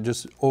aspect of it,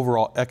 just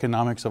overall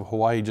economics of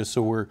Hawaii, just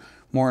so we're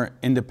more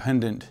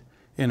independent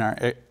in our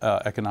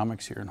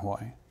economics here in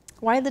Hawaii.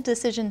 Why the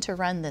decision to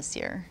run this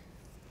year?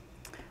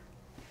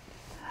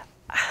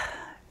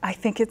 I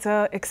think it's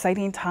an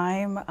exciting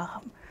time.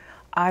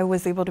 I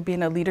was able to be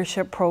in a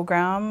leadership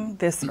program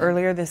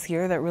earlier this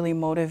year that really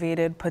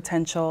motivated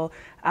potential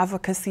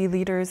advocacy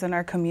leaders in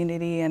our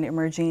community and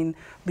emerging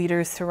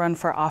leaders to run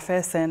for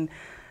office. And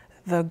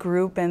the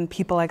group and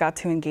people I got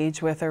to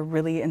engage with are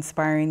really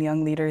inspiring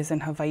young leaders in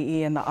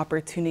Hawaii, and the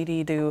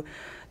opportunity to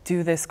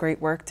do this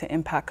great work to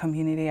impact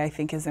community, I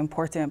think, is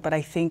important. But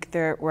I think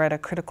we're at a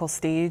critical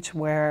stage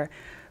where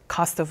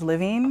cost of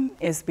living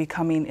is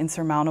becoming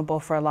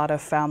insurmountable for a lot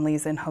of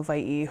families in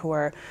Hawaii who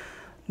are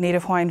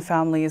Native Hawaiian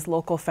families,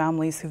 local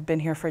families who've been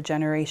here for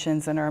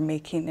generations and are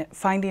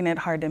finding it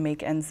hard to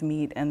make ends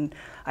meet. And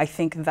I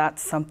think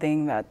that's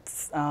something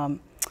that's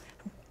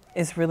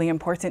is really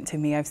important to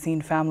me. I've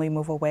seen family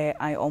move away.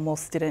 I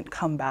almost didn't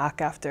come back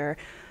after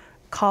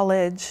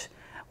college.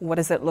 What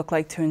does it look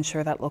like to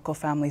ensure that local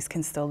families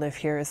can still live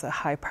here is a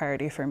high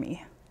priority for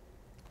me.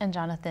 And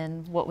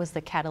Jonathan, what was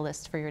the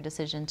catalyst for your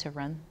decision to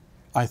run?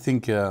 I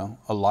think a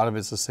lot of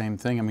it's the same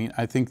thing. I mean,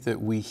 I think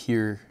that we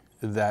hear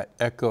that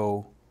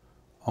echo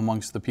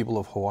amongst the people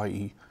of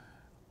Hawaii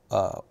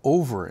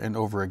over and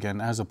over again.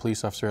 As a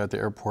police officer at the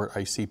airport,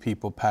 I see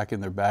people packing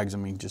their bags. I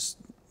mean, just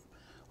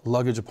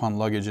luggage upon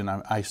luggage, and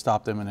I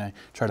stop them and I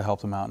try to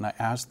help them out. And I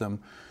ask them,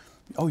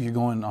 "Oh, you're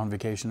going on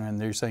vacation?" And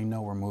they're saying,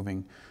 "No, we're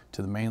moving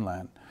to the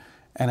mainland."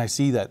 And I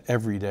see that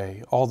every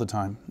day, all the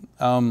time.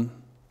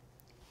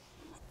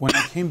 When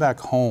I came back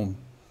home,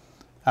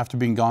 after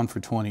being gone for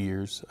 20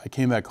 years, I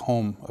came back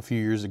home a few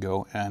years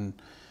ago and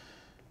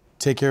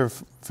take care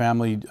of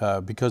family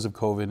because of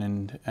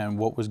COVID and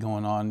what was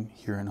going on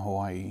here in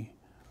Hawaii.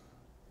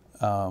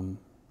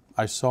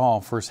 I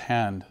saw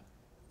firsthand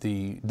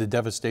the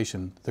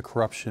devastation, the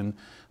corruption,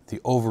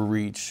 the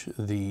overreach,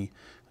 the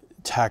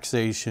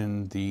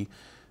taxation,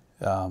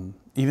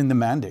 even the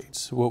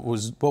mandates. What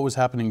was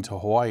happening to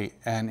Hawaii,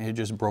 and it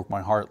just broke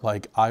my heart.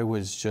 Like, I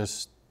was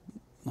just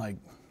like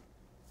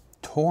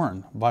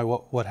torn by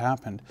what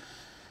happened.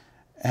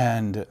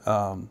 And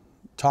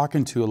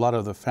talking to a lot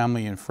of the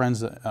family and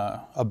friends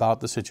about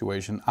the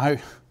situation,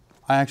 I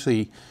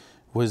actually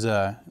was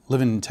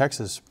living in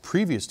Texas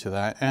previous to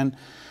that, and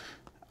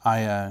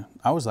I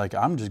was like,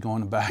 I'm just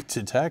going back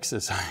to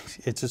Texas.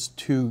 It's just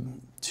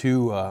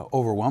too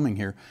overwhelming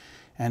here.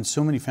 And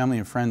so many family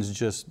and friends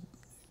just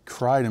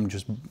cried and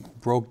just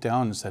broke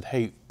down and said,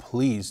 "Hey,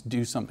 please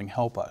do something,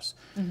 help us.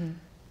 Mm-hmm.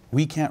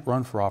 We can't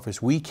run for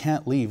office. We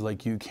can't leave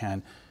like you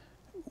can.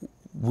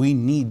 We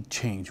need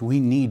change. We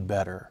need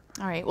better."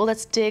 All right, well,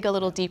 let's dig a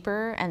little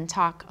deeper and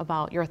talk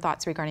about your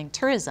thoughts regarding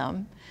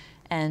tourism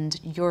and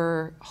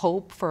your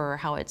hope for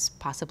how it's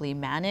possibly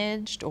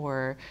managed,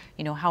 or,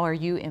 how are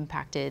you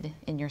impacted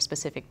in your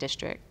specific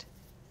district?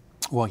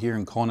 Well, here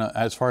in Kona,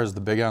 as far as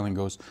the Big Island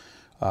goes,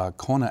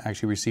 Kona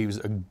actually receives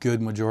a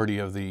good majority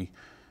of the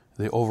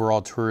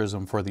overall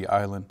tourism for the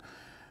island.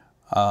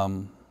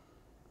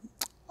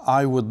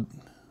 I would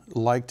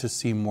like to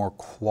see more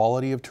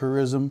quality of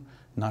tourism,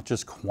 not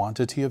just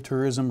quantity of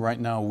tourism. Right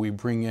now, we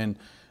bring in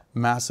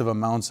massive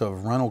amounts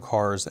of rental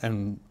cars,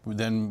 and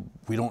then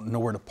we don't know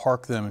where to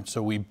park them.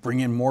 So we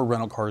bring in more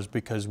rental cars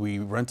because we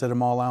rented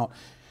them all out,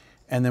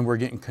 and then we're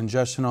getting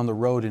congestion on the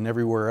road and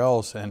everywhere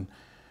else. And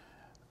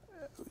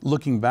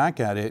looking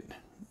back at it,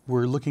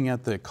 we're looking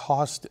at the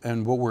cost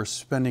and what we're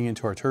spending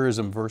into our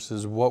tourism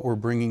versus what we're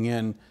bringing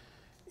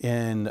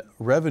in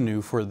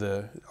revenue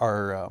for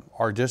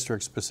our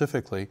district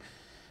specifically,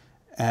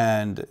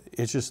 and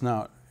it's just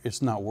not. It's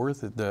not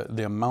worth it.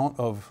 The amount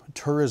of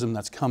tourism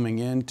that's coming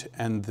in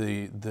and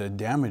the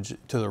damage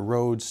to the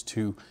roads,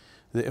 to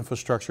the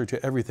infrastructure,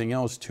 to everything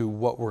else, to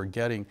what we're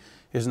getting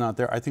is not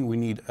there. I think we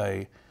need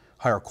a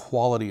higher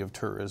quality of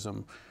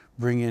tourism.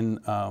 Bring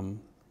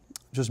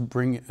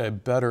a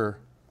better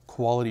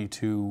quality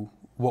to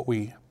what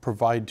we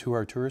provide to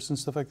our tourists and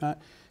stuff like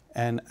that.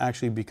 And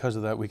actually, because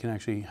of that, we can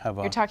actually have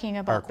You're talking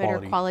about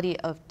better quality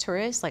of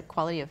tourists, like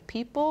quality of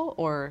people,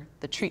 or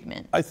the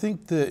treatment? I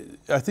think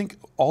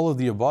all of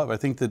the above. I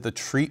think that the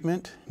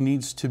treatment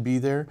needs to be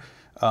there.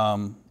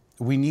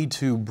 We need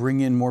to bring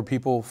in more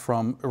people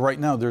from. Right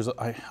now,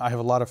 I have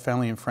a lot of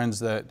family and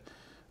friends that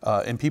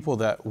and people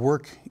that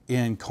work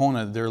in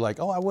Kona. They're like,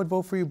 "Oh, I would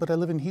vote for you, but I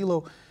live in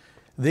Hilo."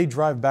 They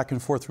drive back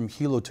and forth from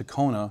Hilo to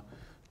Kona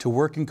to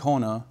work in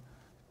Kona,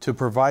 to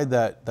provide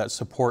that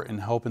support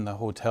and help in the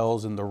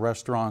hotels and the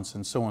restaurants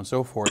and so on and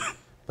so forth,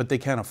 but they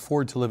can't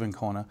afford to live in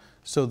Kona,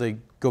 so they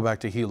go back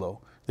to Hilo.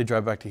 They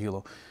drive back to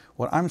Hilo.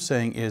 What I'm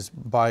saying is,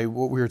 by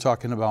what we were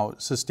talking about,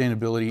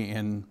 sustainability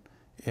in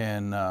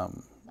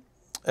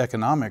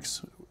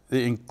economics,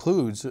 it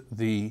includes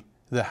the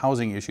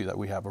housing issue that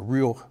we have, a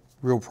real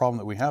problem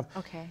that we have.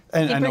 Okay.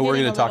 And I know we're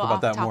going to talk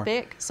about that more.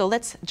 So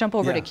let's jump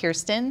over to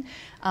Kirstin.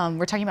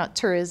 We're talking about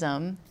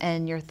tourism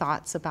and your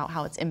thoughts about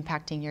how it's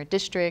impacting your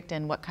district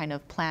and what kind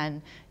of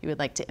plan you would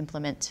like to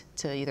implement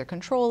to either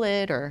control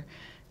it, or,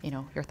 you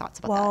know, your thoughts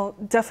about that. Well,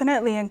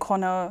 definitely in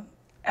Kona,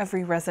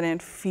 every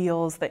resident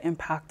feels the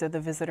impact of the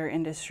visitor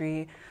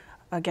industry.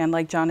 Again,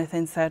 like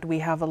Jonathan said, we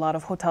have a lot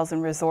of hotels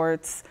and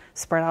resorts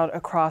spread out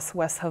across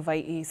West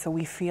Hawaii, so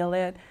we feel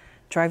it.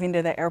 Driving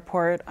to the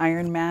airport,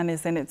 Ironman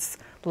is in its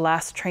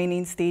last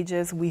training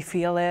stages, we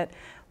feel it.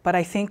 But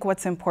I think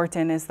what's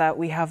important is that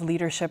we have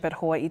leadership at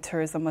Hawaii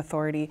Tourism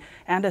Authority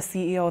and a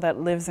CEO that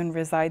lives and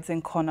resides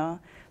in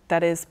Kona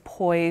that is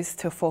poised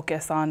to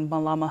focus on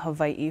Malama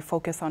Hawaii,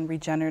 focus on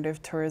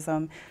regenerative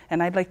tourism.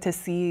 And I'd like to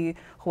see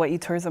Hawaii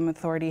Tourism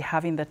Authority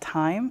having the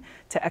time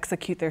to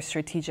execute their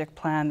strategic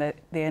plan that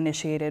they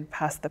initiated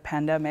past the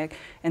pandemic,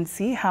 and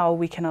see how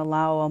we can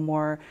allow a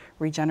more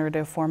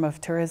regenerative form of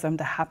tourism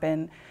to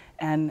happen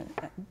and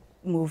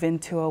move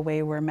into a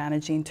way we're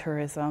managing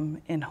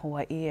tourism in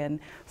Hawaii and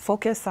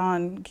focus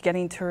on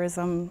getting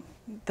tourism,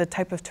 the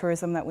type of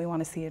tourism that we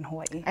want to see in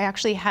Hawaii. I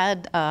actually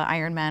had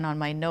Ironman on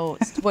my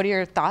notes. What are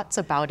your thoughts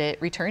about it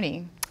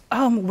returning?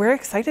 We're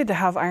excited to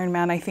have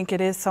Ironman. I think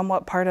it is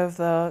somewhat part of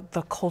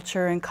the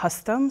culture and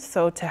customs.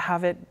 So to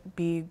have it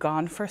be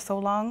gone for so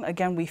long,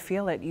 again, we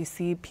feel it. You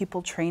see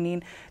people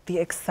training, the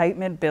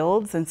excitement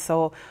builds. And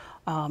so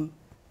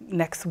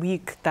next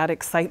week, that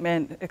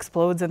excitement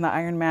explodes in the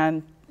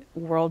Ironman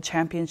World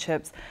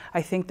Championships.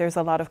 I think there's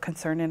a lot of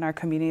concern in our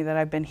community that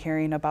I've been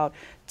hearing about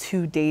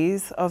 2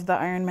 days of the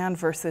Ironman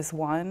versus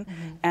one,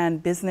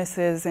 and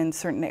businesses in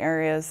certain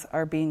areas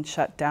are being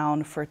shut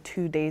down for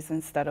 2 days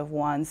instead of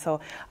one.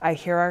 So I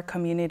hear our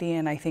community,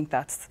 and I think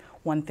that's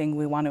one thing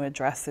we want to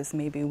address, is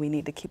maybe we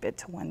need to keep it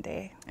to 1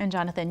 day. And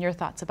Jonathan, your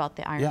thoughts about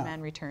the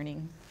Ironman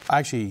returning?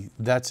 Actually,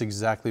 that's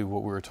exactly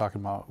what we were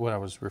talking about, what I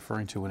was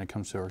referring to when it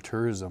comes to our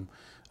tourism.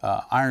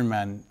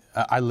 Ironman,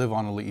 I live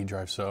on Ali'i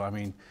Drive, so I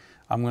mean,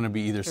 I'm going to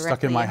be either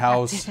stuck in my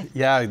house,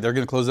 they're going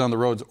to close down the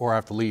roads, or I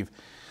have to leave.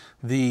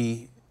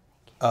 When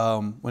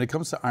it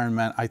comes to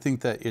Ironman, I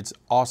think that it's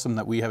awesome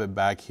that we have it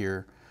back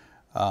here.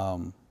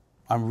 I'm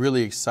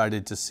really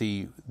excited to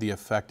see the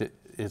effect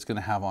it's going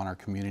to have on our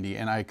community,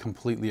 and I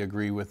completely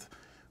agree with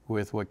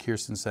what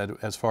Kirstin said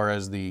as far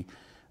as the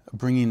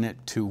keeping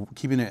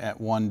it at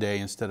 1 day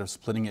instead of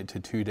splitting it to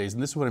 2 days.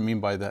 And this is what I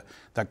mean by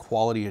that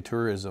quality of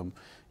tourism.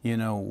 You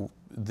know,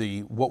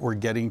 what we're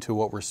getting to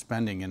what we're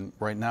spending, and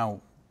right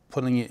now,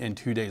 putting it in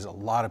 2 days, a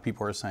lot of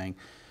people are saying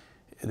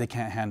they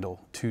can't handle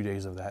 2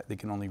 days of that. They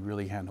can only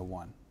really handle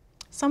one.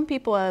 Some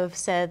people have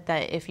said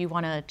that if you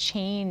want to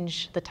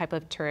change the type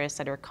of tourists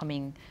that are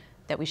coming,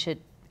 that we should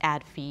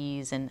add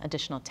fees and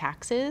additional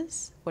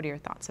taxes. What are your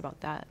thoughts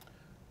about that?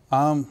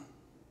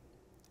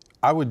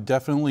 I would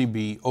definitely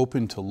be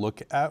open to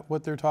look at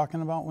what they're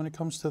talking about when it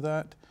comes to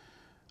that.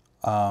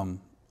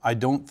 I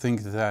don't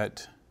think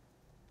that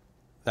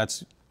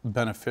that's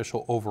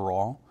beneficial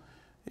overall.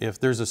 If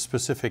there's a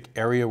specific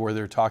area where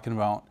they're talking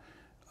about,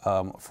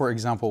 for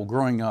example,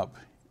 growing up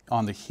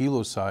on the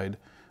Hilo side,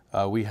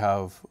 we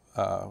have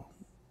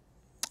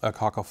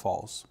Akaka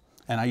Falls.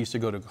 And I used to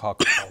go to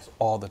Akaka Falls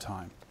all the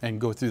time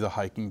and go through the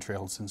hiking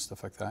trails and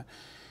stuff like that.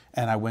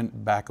 And I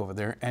went back over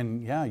there,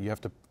 and yeah, you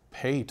have to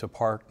pay to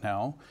park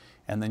now,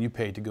 and then you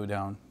pay to go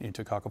down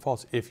into Akaka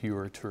Falls if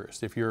you're a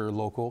tourist. If you're a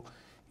local,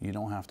 you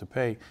don't have to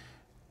pay.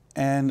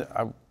 And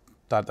I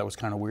thought that was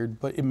kind of weird,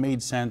 but it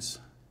made sense.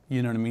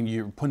 You know what I mean?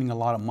 You're putting a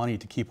lot of money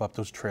to keep up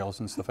those trails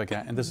and stuff like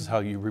that, and this is how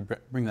you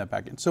bring that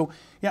back in. So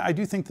yeah, I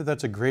do think that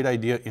that's a great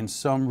idea in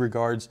some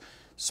regards,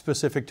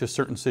 specific to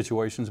certain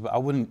situations, but I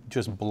wouldn't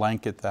just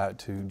blanket that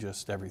to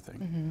just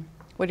everything.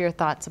 What are your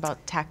thoughts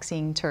about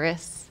taxing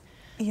tourists?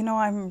 You know,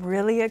 I'm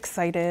really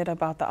excited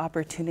about the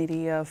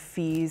opportunity of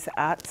fees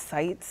at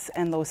sites,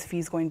 and those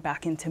fees going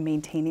back into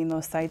maintaining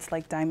those sites,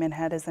 like Diamond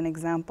Head as an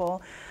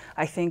example.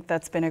 I think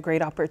that's been a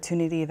great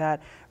opportunity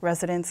that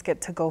residents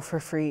get to go for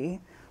free,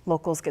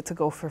 locals get to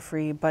go for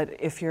free, but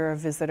if you're a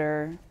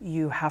visitor,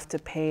 you have to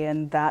pay,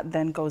 and that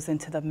then goes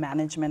into the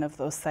management of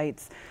those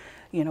sites.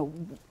 You know,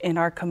 in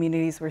our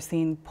communities, we're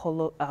seeing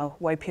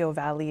Waipiʻo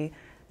Valley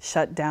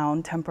shut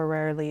down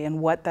temporarily,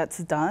 and what that's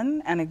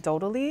done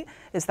anecdotally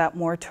is that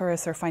more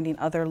tourists are finding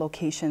other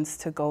locations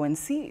to go and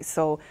see.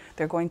 So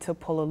they're going to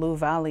Pololu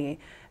Valley,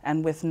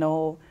 and with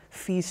no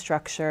fee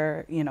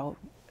structure, you know,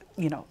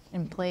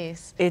 in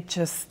place,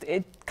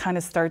 it kind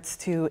of starts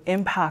to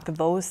impact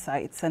those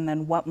sites, and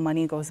then what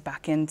money goes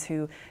back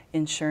into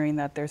ensuring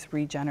that there's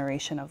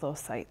regeneration of those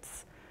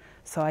sites.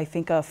 So I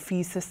think a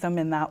fee system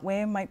in that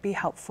way might be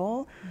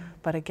helpful,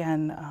 but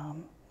again,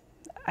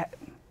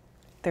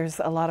 there's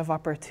a lot of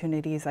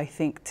opportunities, I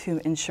think,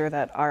 to ensure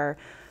that our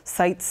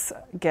sites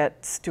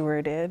get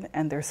stewarded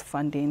and there's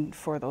funding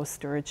for those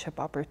stewardship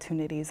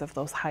opportunities of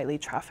those highly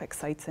trafficked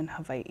sites in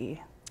Hawaii.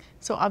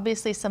 So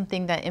obviously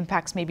something that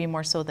impacts maybe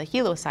more so the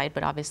Hilo side,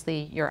 but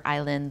obviously your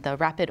island, the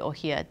rapid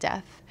ohia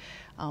death,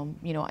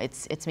 you know,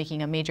 it's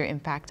making a major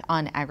impact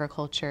on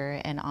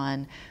agriculture and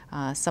on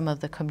some of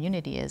the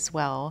community as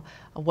well.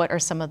 What are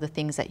some of the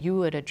things that you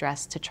would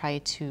address to try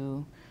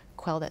to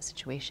quell that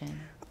situation?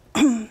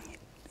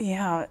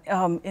 Yeah,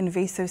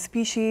 invasive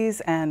species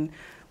and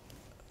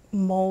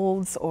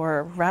molds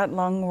or rat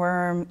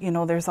lungworm, you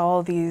know, there's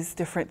all these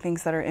different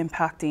things that are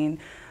impacting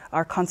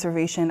our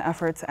conservation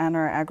efforts and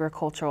our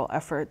agricultural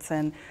efforts,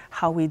 and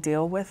how we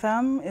deal with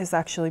them is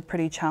actually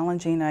pretty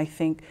challenging. I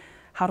think,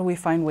 how do we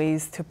find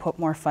ways to put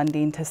more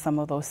funding to some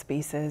of those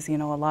spaces? You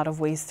know, a lot of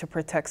ways to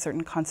protect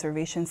certain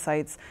conservation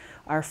sites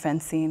are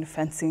fencing.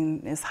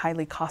 Fencing is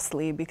highly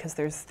costly because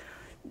there's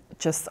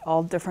just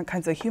all different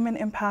kinds of human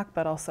impact,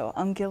 but also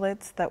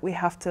ungulates that we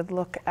have to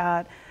look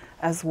at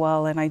as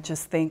well. And I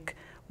just think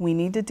we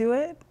need to do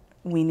it.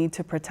 We need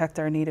to protect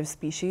our native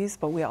species,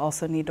 but we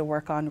also need to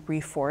work on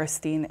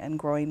reforesting and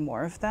growing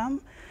more of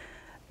them.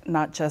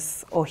 Not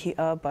just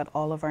ohia, but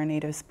all of our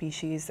native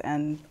species,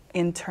 and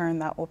in turn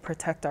that will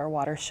protect our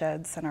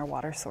watersheds and our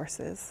water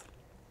sources.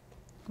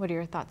 What are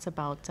your thoughts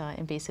about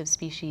invasive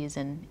species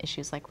and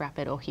issues like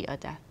rapid ohia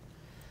death?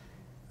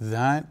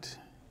 That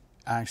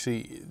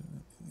actually,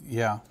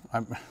 yeah,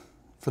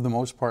 for the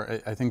most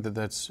part, I think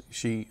that's,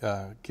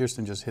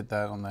 Kirstin just hit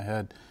that on the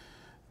head.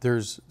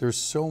 There's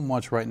so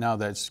much right now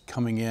that's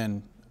coming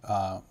in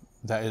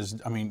that is,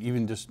 I mean,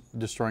 even just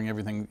destroying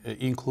everything,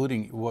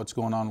 including what's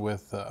going on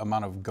with the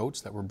amount of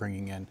goats that we're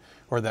bringing in,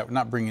 or that we're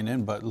not bringing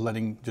in, but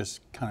letting just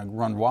kind of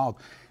run wild.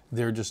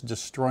 They're just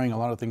destroying a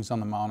lot of things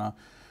on the Mauna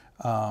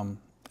and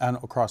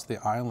across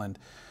the island.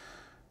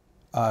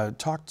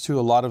 Talked to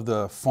a lot of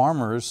the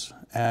farmers,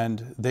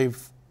 and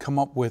they've come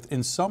up with,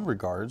 in some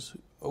regards,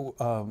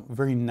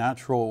 very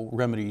natural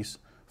remedies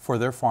for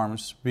their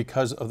farms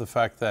because of the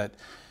fact that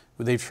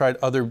they've tried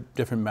other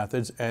different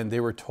methods, and they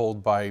were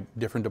told by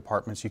different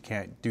departments, you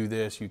can't do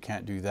this, you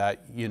can't do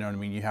that, you know what I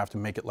mean, you have to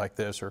make it like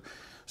this. Or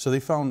so they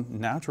found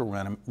natural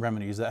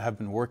remedies that have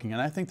been working,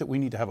 and I think that we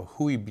need to have a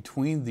hui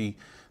between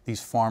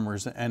these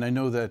farmers. And I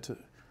know that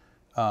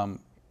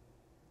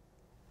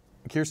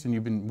Kirstin,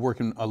 you've been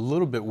working a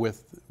little bit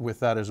with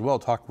that as well,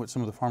 talking with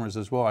some of the farmers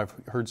as well. I've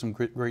heard some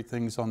great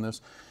things on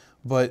this,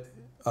 but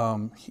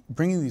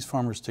bringing these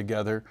farmers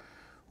together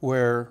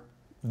where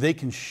they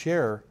can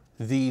share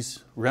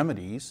these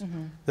remedies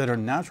that are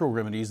natural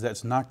remedies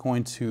that's not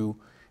going to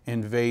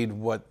invade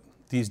what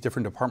these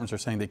different departments are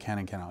saying they can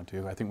and cannot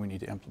do. I think we need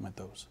to implement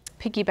those.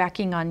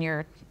 Piggybacking on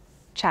your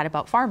chat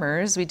about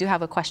farmers, we do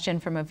have a question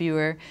from a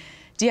viewer.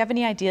 Do you have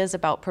any ideas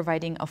about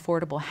providing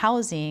affordable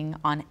housing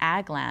on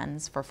ag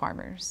lands for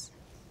farmers?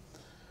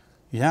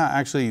 Yeah,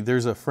 actually,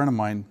 there's a friend of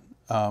mine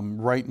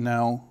right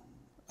now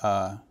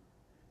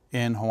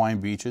in Hawaiian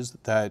Beaches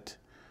that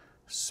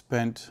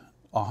spent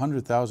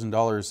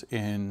 $100,000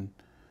 in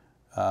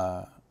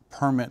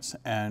permits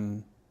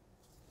and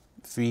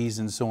fees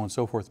and so on and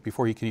so forth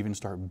before he could even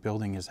start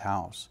building his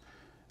house.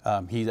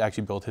 He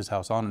actually built his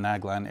house on an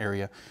ag land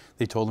area.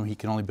 They told him he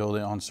can only build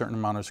it on a certain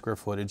amount of square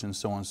footage and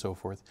so on and so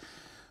forth.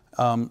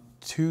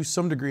 To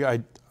some degree,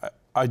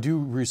 I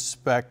do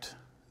respect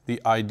the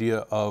idea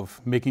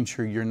of making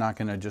sure you're not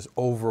going to just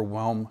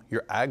overwhelm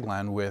your ag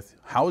land with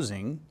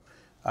housing.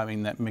 I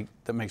mean, that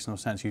makes no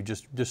sense. You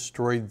just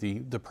destroyed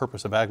the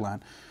purpose of ag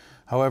land.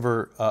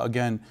 However,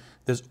 again,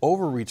 there's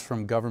overreach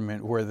from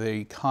government where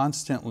they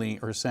constantly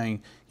are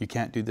saying, you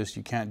can't do this,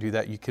 you can't do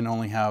that, you can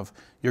only have,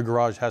 your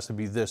garage has to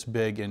be this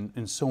big,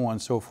 and so on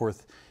and so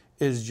forth,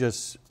 is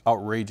just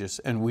outrageous,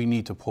 and we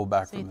need to pull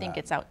back from that. So you think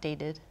it's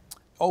outdated?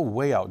 Oh,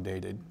 way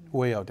outdated,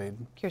 way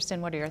outdated. Kirstin,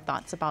 what are your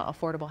thoughts about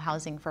affordable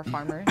housing for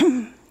farmers?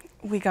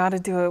 We got to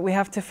do it. We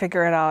have to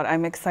figure it out.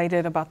 I'm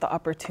excited about the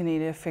opportunity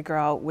to figure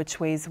out which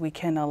ways we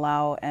can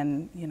allow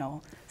and, you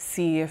know,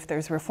 see if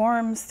there's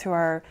reforms to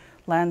our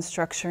land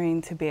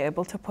structuring to be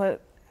able to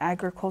put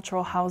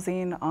agricultural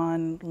housing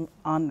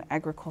on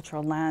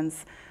agricultural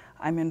lands.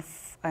 I'm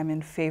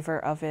in favor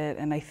of it,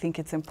 and I think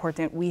it's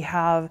important. We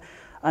have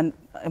an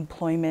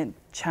employment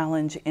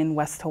challenge in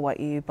West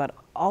Hawaii, but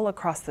all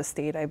across the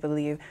state, I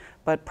believe.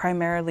 But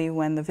primarily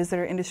when the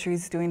visitor industry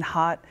is doing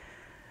hot,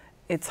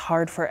 it's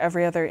hard for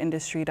every other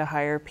industry to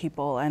hire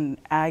people, and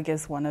ag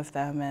is one of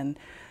them. And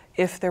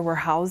if there were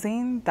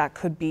housing, that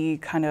could be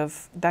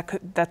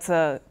that's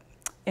a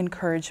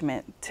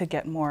encouragement to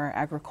get more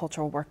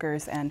agricultural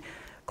workers. And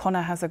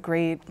Kona has a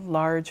great,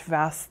 large,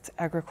 vast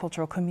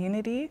agricultural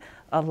community,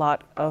 a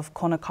lot of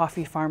Kona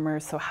coffee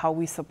farmers, so how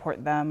we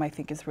support them I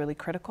think is really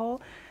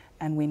critical,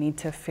 and we need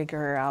to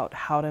figure out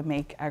how to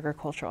make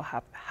agricultural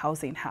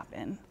housing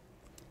happen.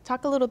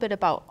 Talk a little bit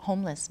about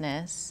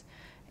homelessness.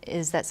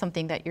 Is that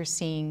something that you're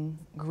seeing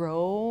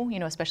grow, you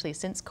know, especially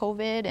since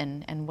COVID,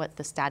 and what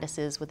the status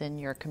is within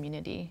your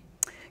community?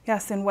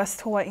 Yes, in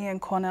West Hawaii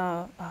and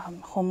Kona,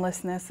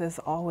 homelessness has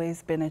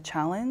always been a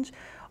challenge.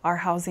 Our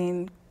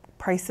housing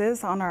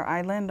prices on our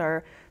island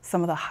are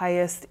some of the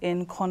highest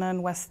in Kona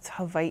and West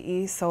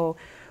Hawaii. So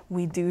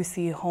we do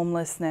see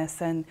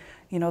homelessness, and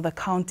the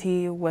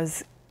county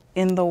was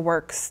in the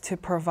works to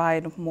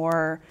provide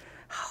more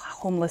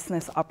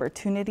homelessness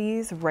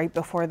opportunities right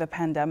before the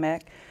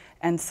pandemic.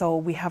 And so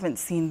we haven't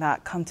seen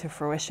that come to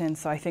fruition.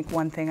 So I think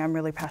one thing I'm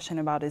really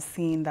passionate about is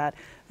seeing that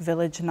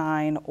Village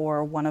 9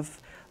 or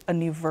a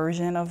new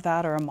version of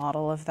that or a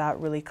model of that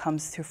really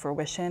comes to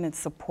fruition, and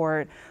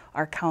support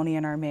our county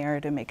and our mayor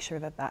to make sure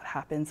that that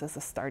happens as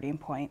a starting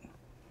point.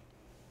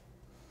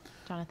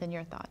 Jonathan,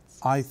 your thoughts?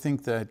 I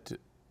think that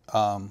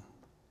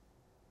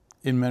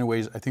in many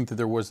ways, I think that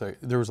there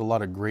was a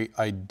lot of great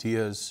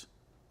ideas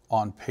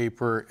on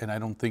paper, and I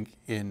don't think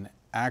in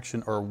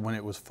action or when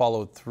it was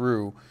followed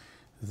through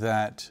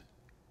that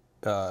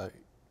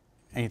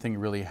anything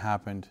really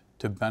happened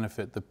to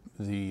benefit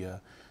the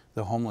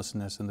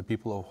homelessness and the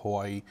people of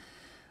Hawaii.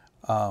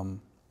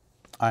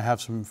 I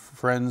have some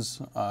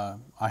friends,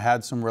 I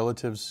had some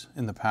relatives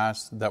in the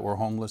past that were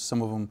homeless.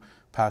 Some of them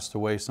passed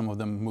away, some of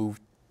them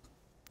moved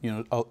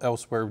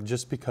elsewhere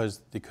just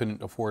because they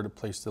couldn't afford a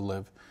place to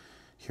live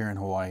here in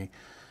Hawaii.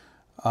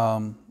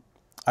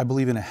 I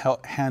believe in a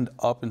hand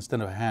up instead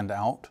of a hand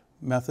out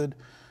method.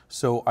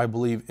 So I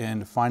believe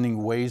in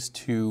finding ways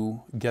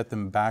to get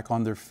them back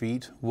on their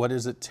feet. What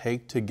does it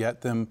take to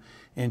get them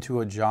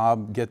into a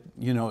job,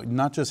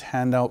 not just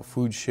hand out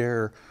food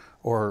share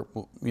or,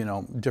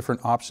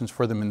 different options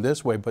for them in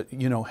this way, but,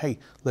 hey,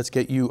 let's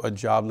get you a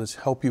job, let's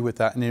help you with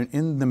that. And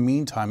in the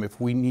meantime,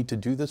 if we need to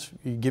do this,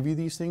 give you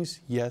these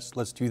things, yes,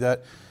 let's do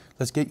that.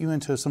 Let's get you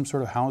into some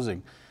sort of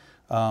housing,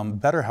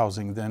 better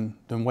housing than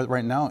what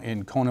right now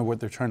in Kona, what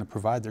they're trying to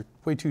provide. They're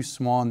way too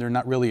small and they're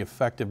not really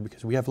effective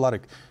because we have a lot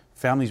of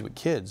families with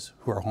kids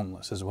who are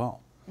homeless as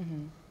well.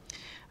 Mm-hmm.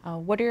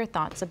 What are your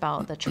thoughts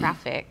about the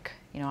traffic?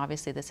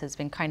 Obviously this has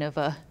been kind of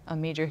a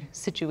major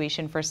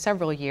situation for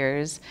several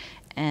years,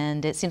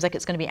 and it seems like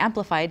it's going to be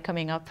amplified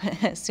coming up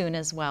soon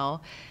as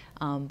well.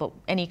 But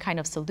any kind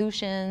of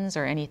solutions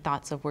or any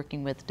thoughts of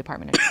working with the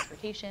Department of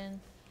Transportation?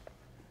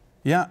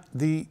 Yeah,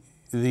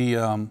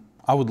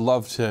 I would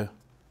love to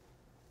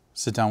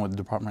sit down with the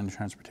Department of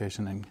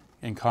Transportation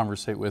and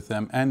conversate with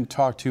them and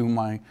talk to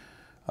my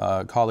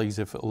colleagues,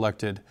 if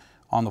elected,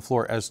 on the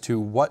floor as to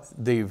what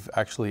they've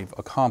actually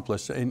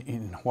accomplished.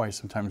 In Hawaii,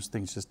 sometimes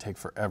things just take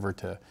forever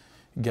to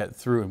get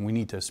through, and we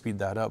need to speed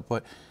that up.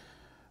 But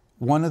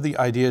one of the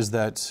ideas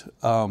that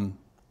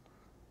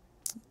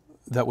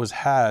that was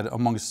had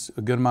amongst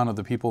a good amount of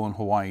the people in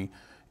Hawaii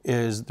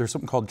is there's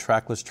something called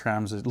trackless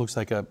trams. It looks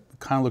like kind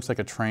of looks like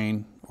a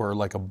train or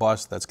like a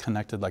bus that's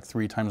connected like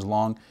 3 times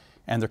long,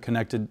 and they're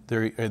connected.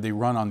 They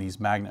run on these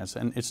magnets,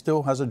 and it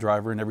still has a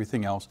driver and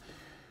everything else.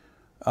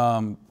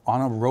 On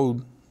a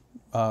road,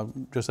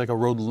 just like a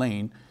road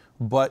lane,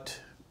 but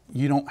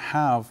you don't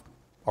have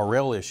a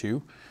rail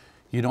issue.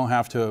 You don't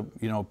have to,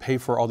 pay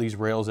for all these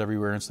rails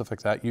everywhere and stuff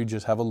like that. You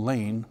just have a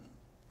lane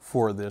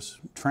for this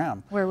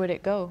tram. Where would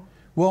it go?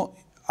 Well,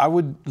 I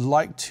would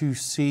like to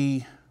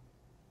see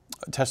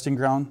a testing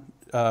ground,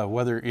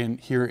 whether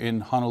here in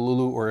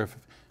Honolulu or if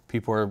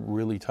people are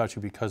really touchy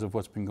because of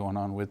what's been going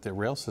on with the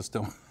rail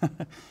system.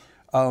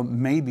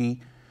 Maybe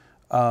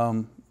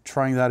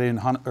trying that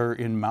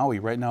in Maui.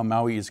 Right now,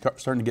 Maui is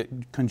starting to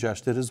get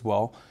congested as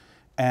well,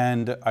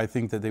 and I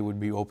think that they would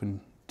be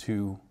open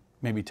to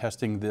maybe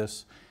testing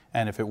this,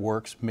 and if it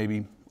works,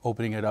 maybe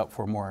opening it up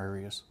for more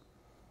areas.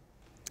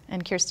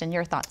 And Kirstin,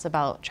 your thoughts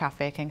about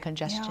traffic and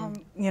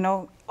congestion?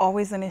 Yeah,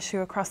 always an issue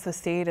across the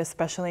state,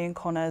 especially in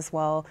Kona as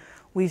well.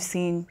 We've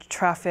seen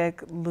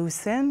traffic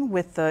loosen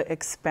with the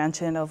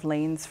expansion of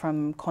lanes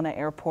from Kona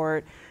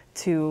Airport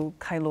to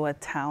Kailua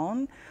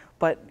Town.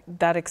 But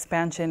that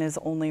expansion is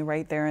only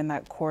right there in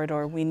that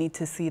corridor. We need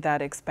to see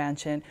that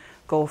expansion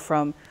go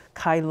from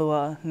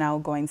Kailua now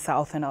going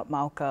south and up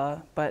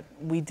Mauka. But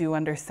we do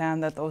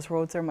understand that those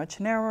roads are much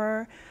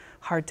narrower,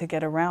 hard to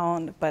get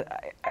around.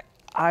 But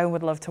I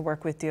would love to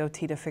work with DOT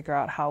to figure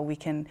out how we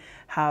can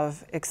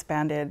have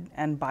expanded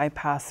and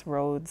bypass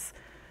roads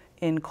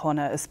in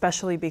Kona,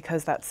 especially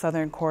because that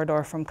southern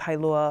corridor from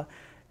Kailua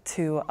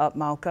to up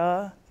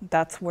Mauka,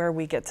 that's where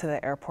we get to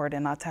the airport,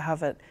 and not to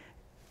have an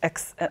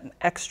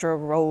extra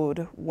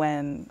road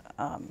when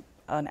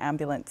an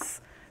ambulance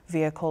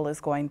vehicle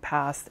is going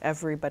past.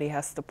 Everybody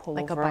has to pull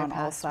over on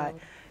all sides.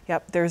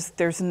 Yep,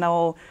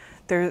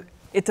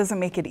 it doesn't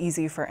make it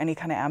easy for any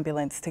kind of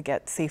ambulance to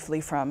get safely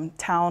from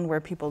town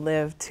where people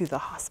live to the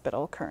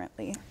hospital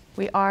currently.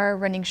 We are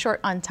running short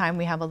on time.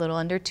 We have a little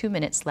under 2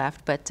 minutes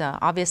left, but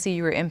obviously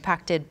you were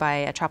impacted by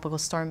a tropical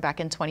storm back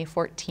in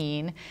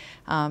 2014.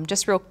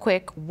 Just real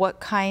quick, what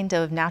kind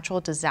of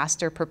natural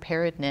disaster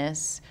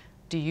preparedness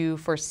do you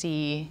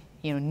foresee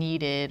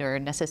needed or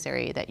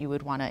necessary that you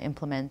would want to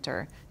implement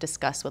or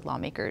discuss with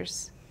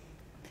lawmakers?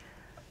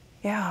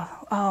 Yeah,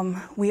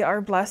 we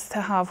are blessed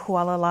to have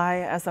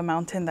Hōlualoa as a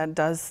mountain that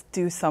does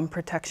do some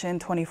protection.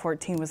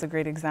 2014 was a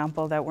great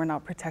example that we're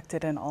not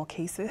protected in all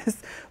cases,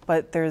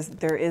 but there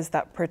is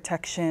that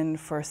protection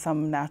for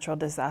some natural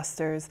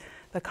disasters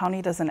The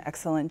county does an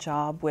excellent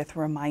job with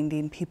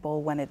reminding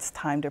people when it's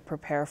time to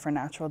prepare for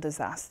natural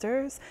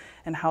disasters,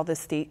 and how the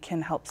state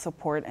can help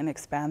support and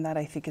expand that,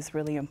 I think, is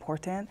really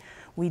important.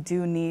 We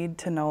do need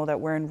to know that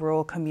we're in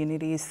rural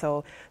communities,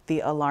 so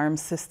the alarm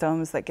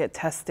systems that get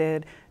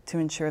tested to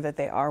ensure that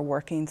they are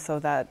working, so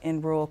that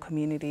in rural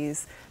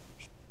communities,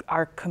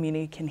 our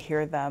community can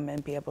hear them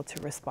and be able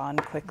to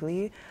respond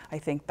quickly. I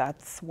think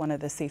that's one of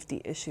the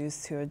safety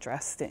issues to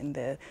address in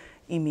the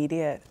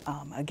immediate.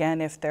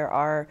 Again, if there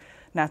are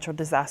natural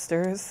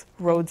disasters,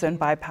 roads and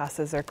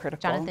bypasses are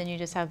critical. Jonathan, you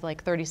just have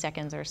like 30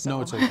 seconds or so.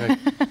 No, it's okay.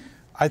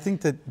 I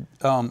think that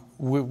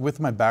with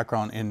my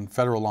background in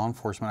federal law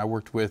enforcement, I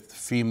worked with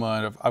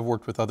FEMA, and I've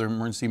worked with other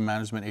emergency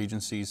management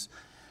agencies,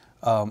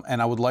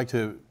 and I would like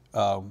to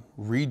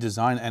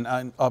redesign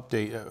and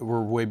update.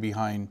 We're way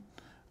behind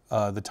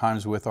the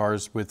times with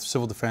ours, with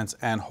Civil Defense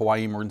and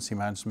Hawaii Emergency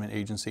Management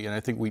Agency, and I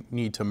think we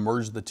need to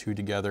merge the two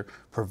together,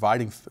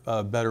 providing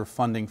better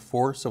funding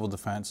for Civil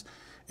Defense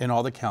in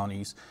all the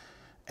counties,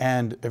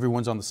 and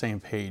everyone's on the same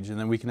page. And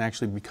then we can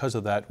actually, because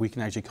of that, we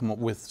can actually come up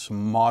with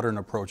some modern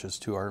approaches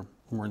to our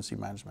emergency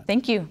management.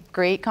 Thank you.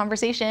 Great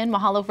conversation.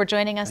 Mahalo for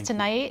joining us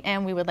tonight.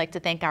 And we would like to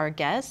thank our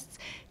guests,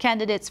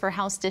 candidates for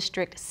House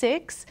District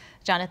 6,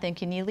 Jonathan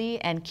Kennealy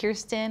and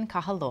Kirstin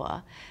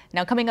Kahaloa.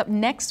 Now, coming up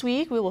next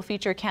week, we will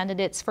feature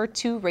candidates for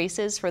 2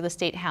 races for the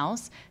State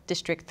House,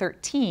 District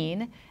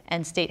 13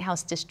 and State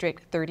House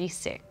District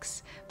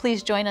 36.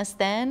 Please join us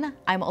then.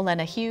 I'm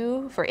Olena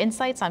Hugh for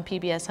Insights on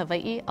PBS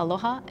Hawaii.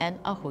 Aloha and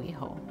a hui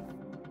hou.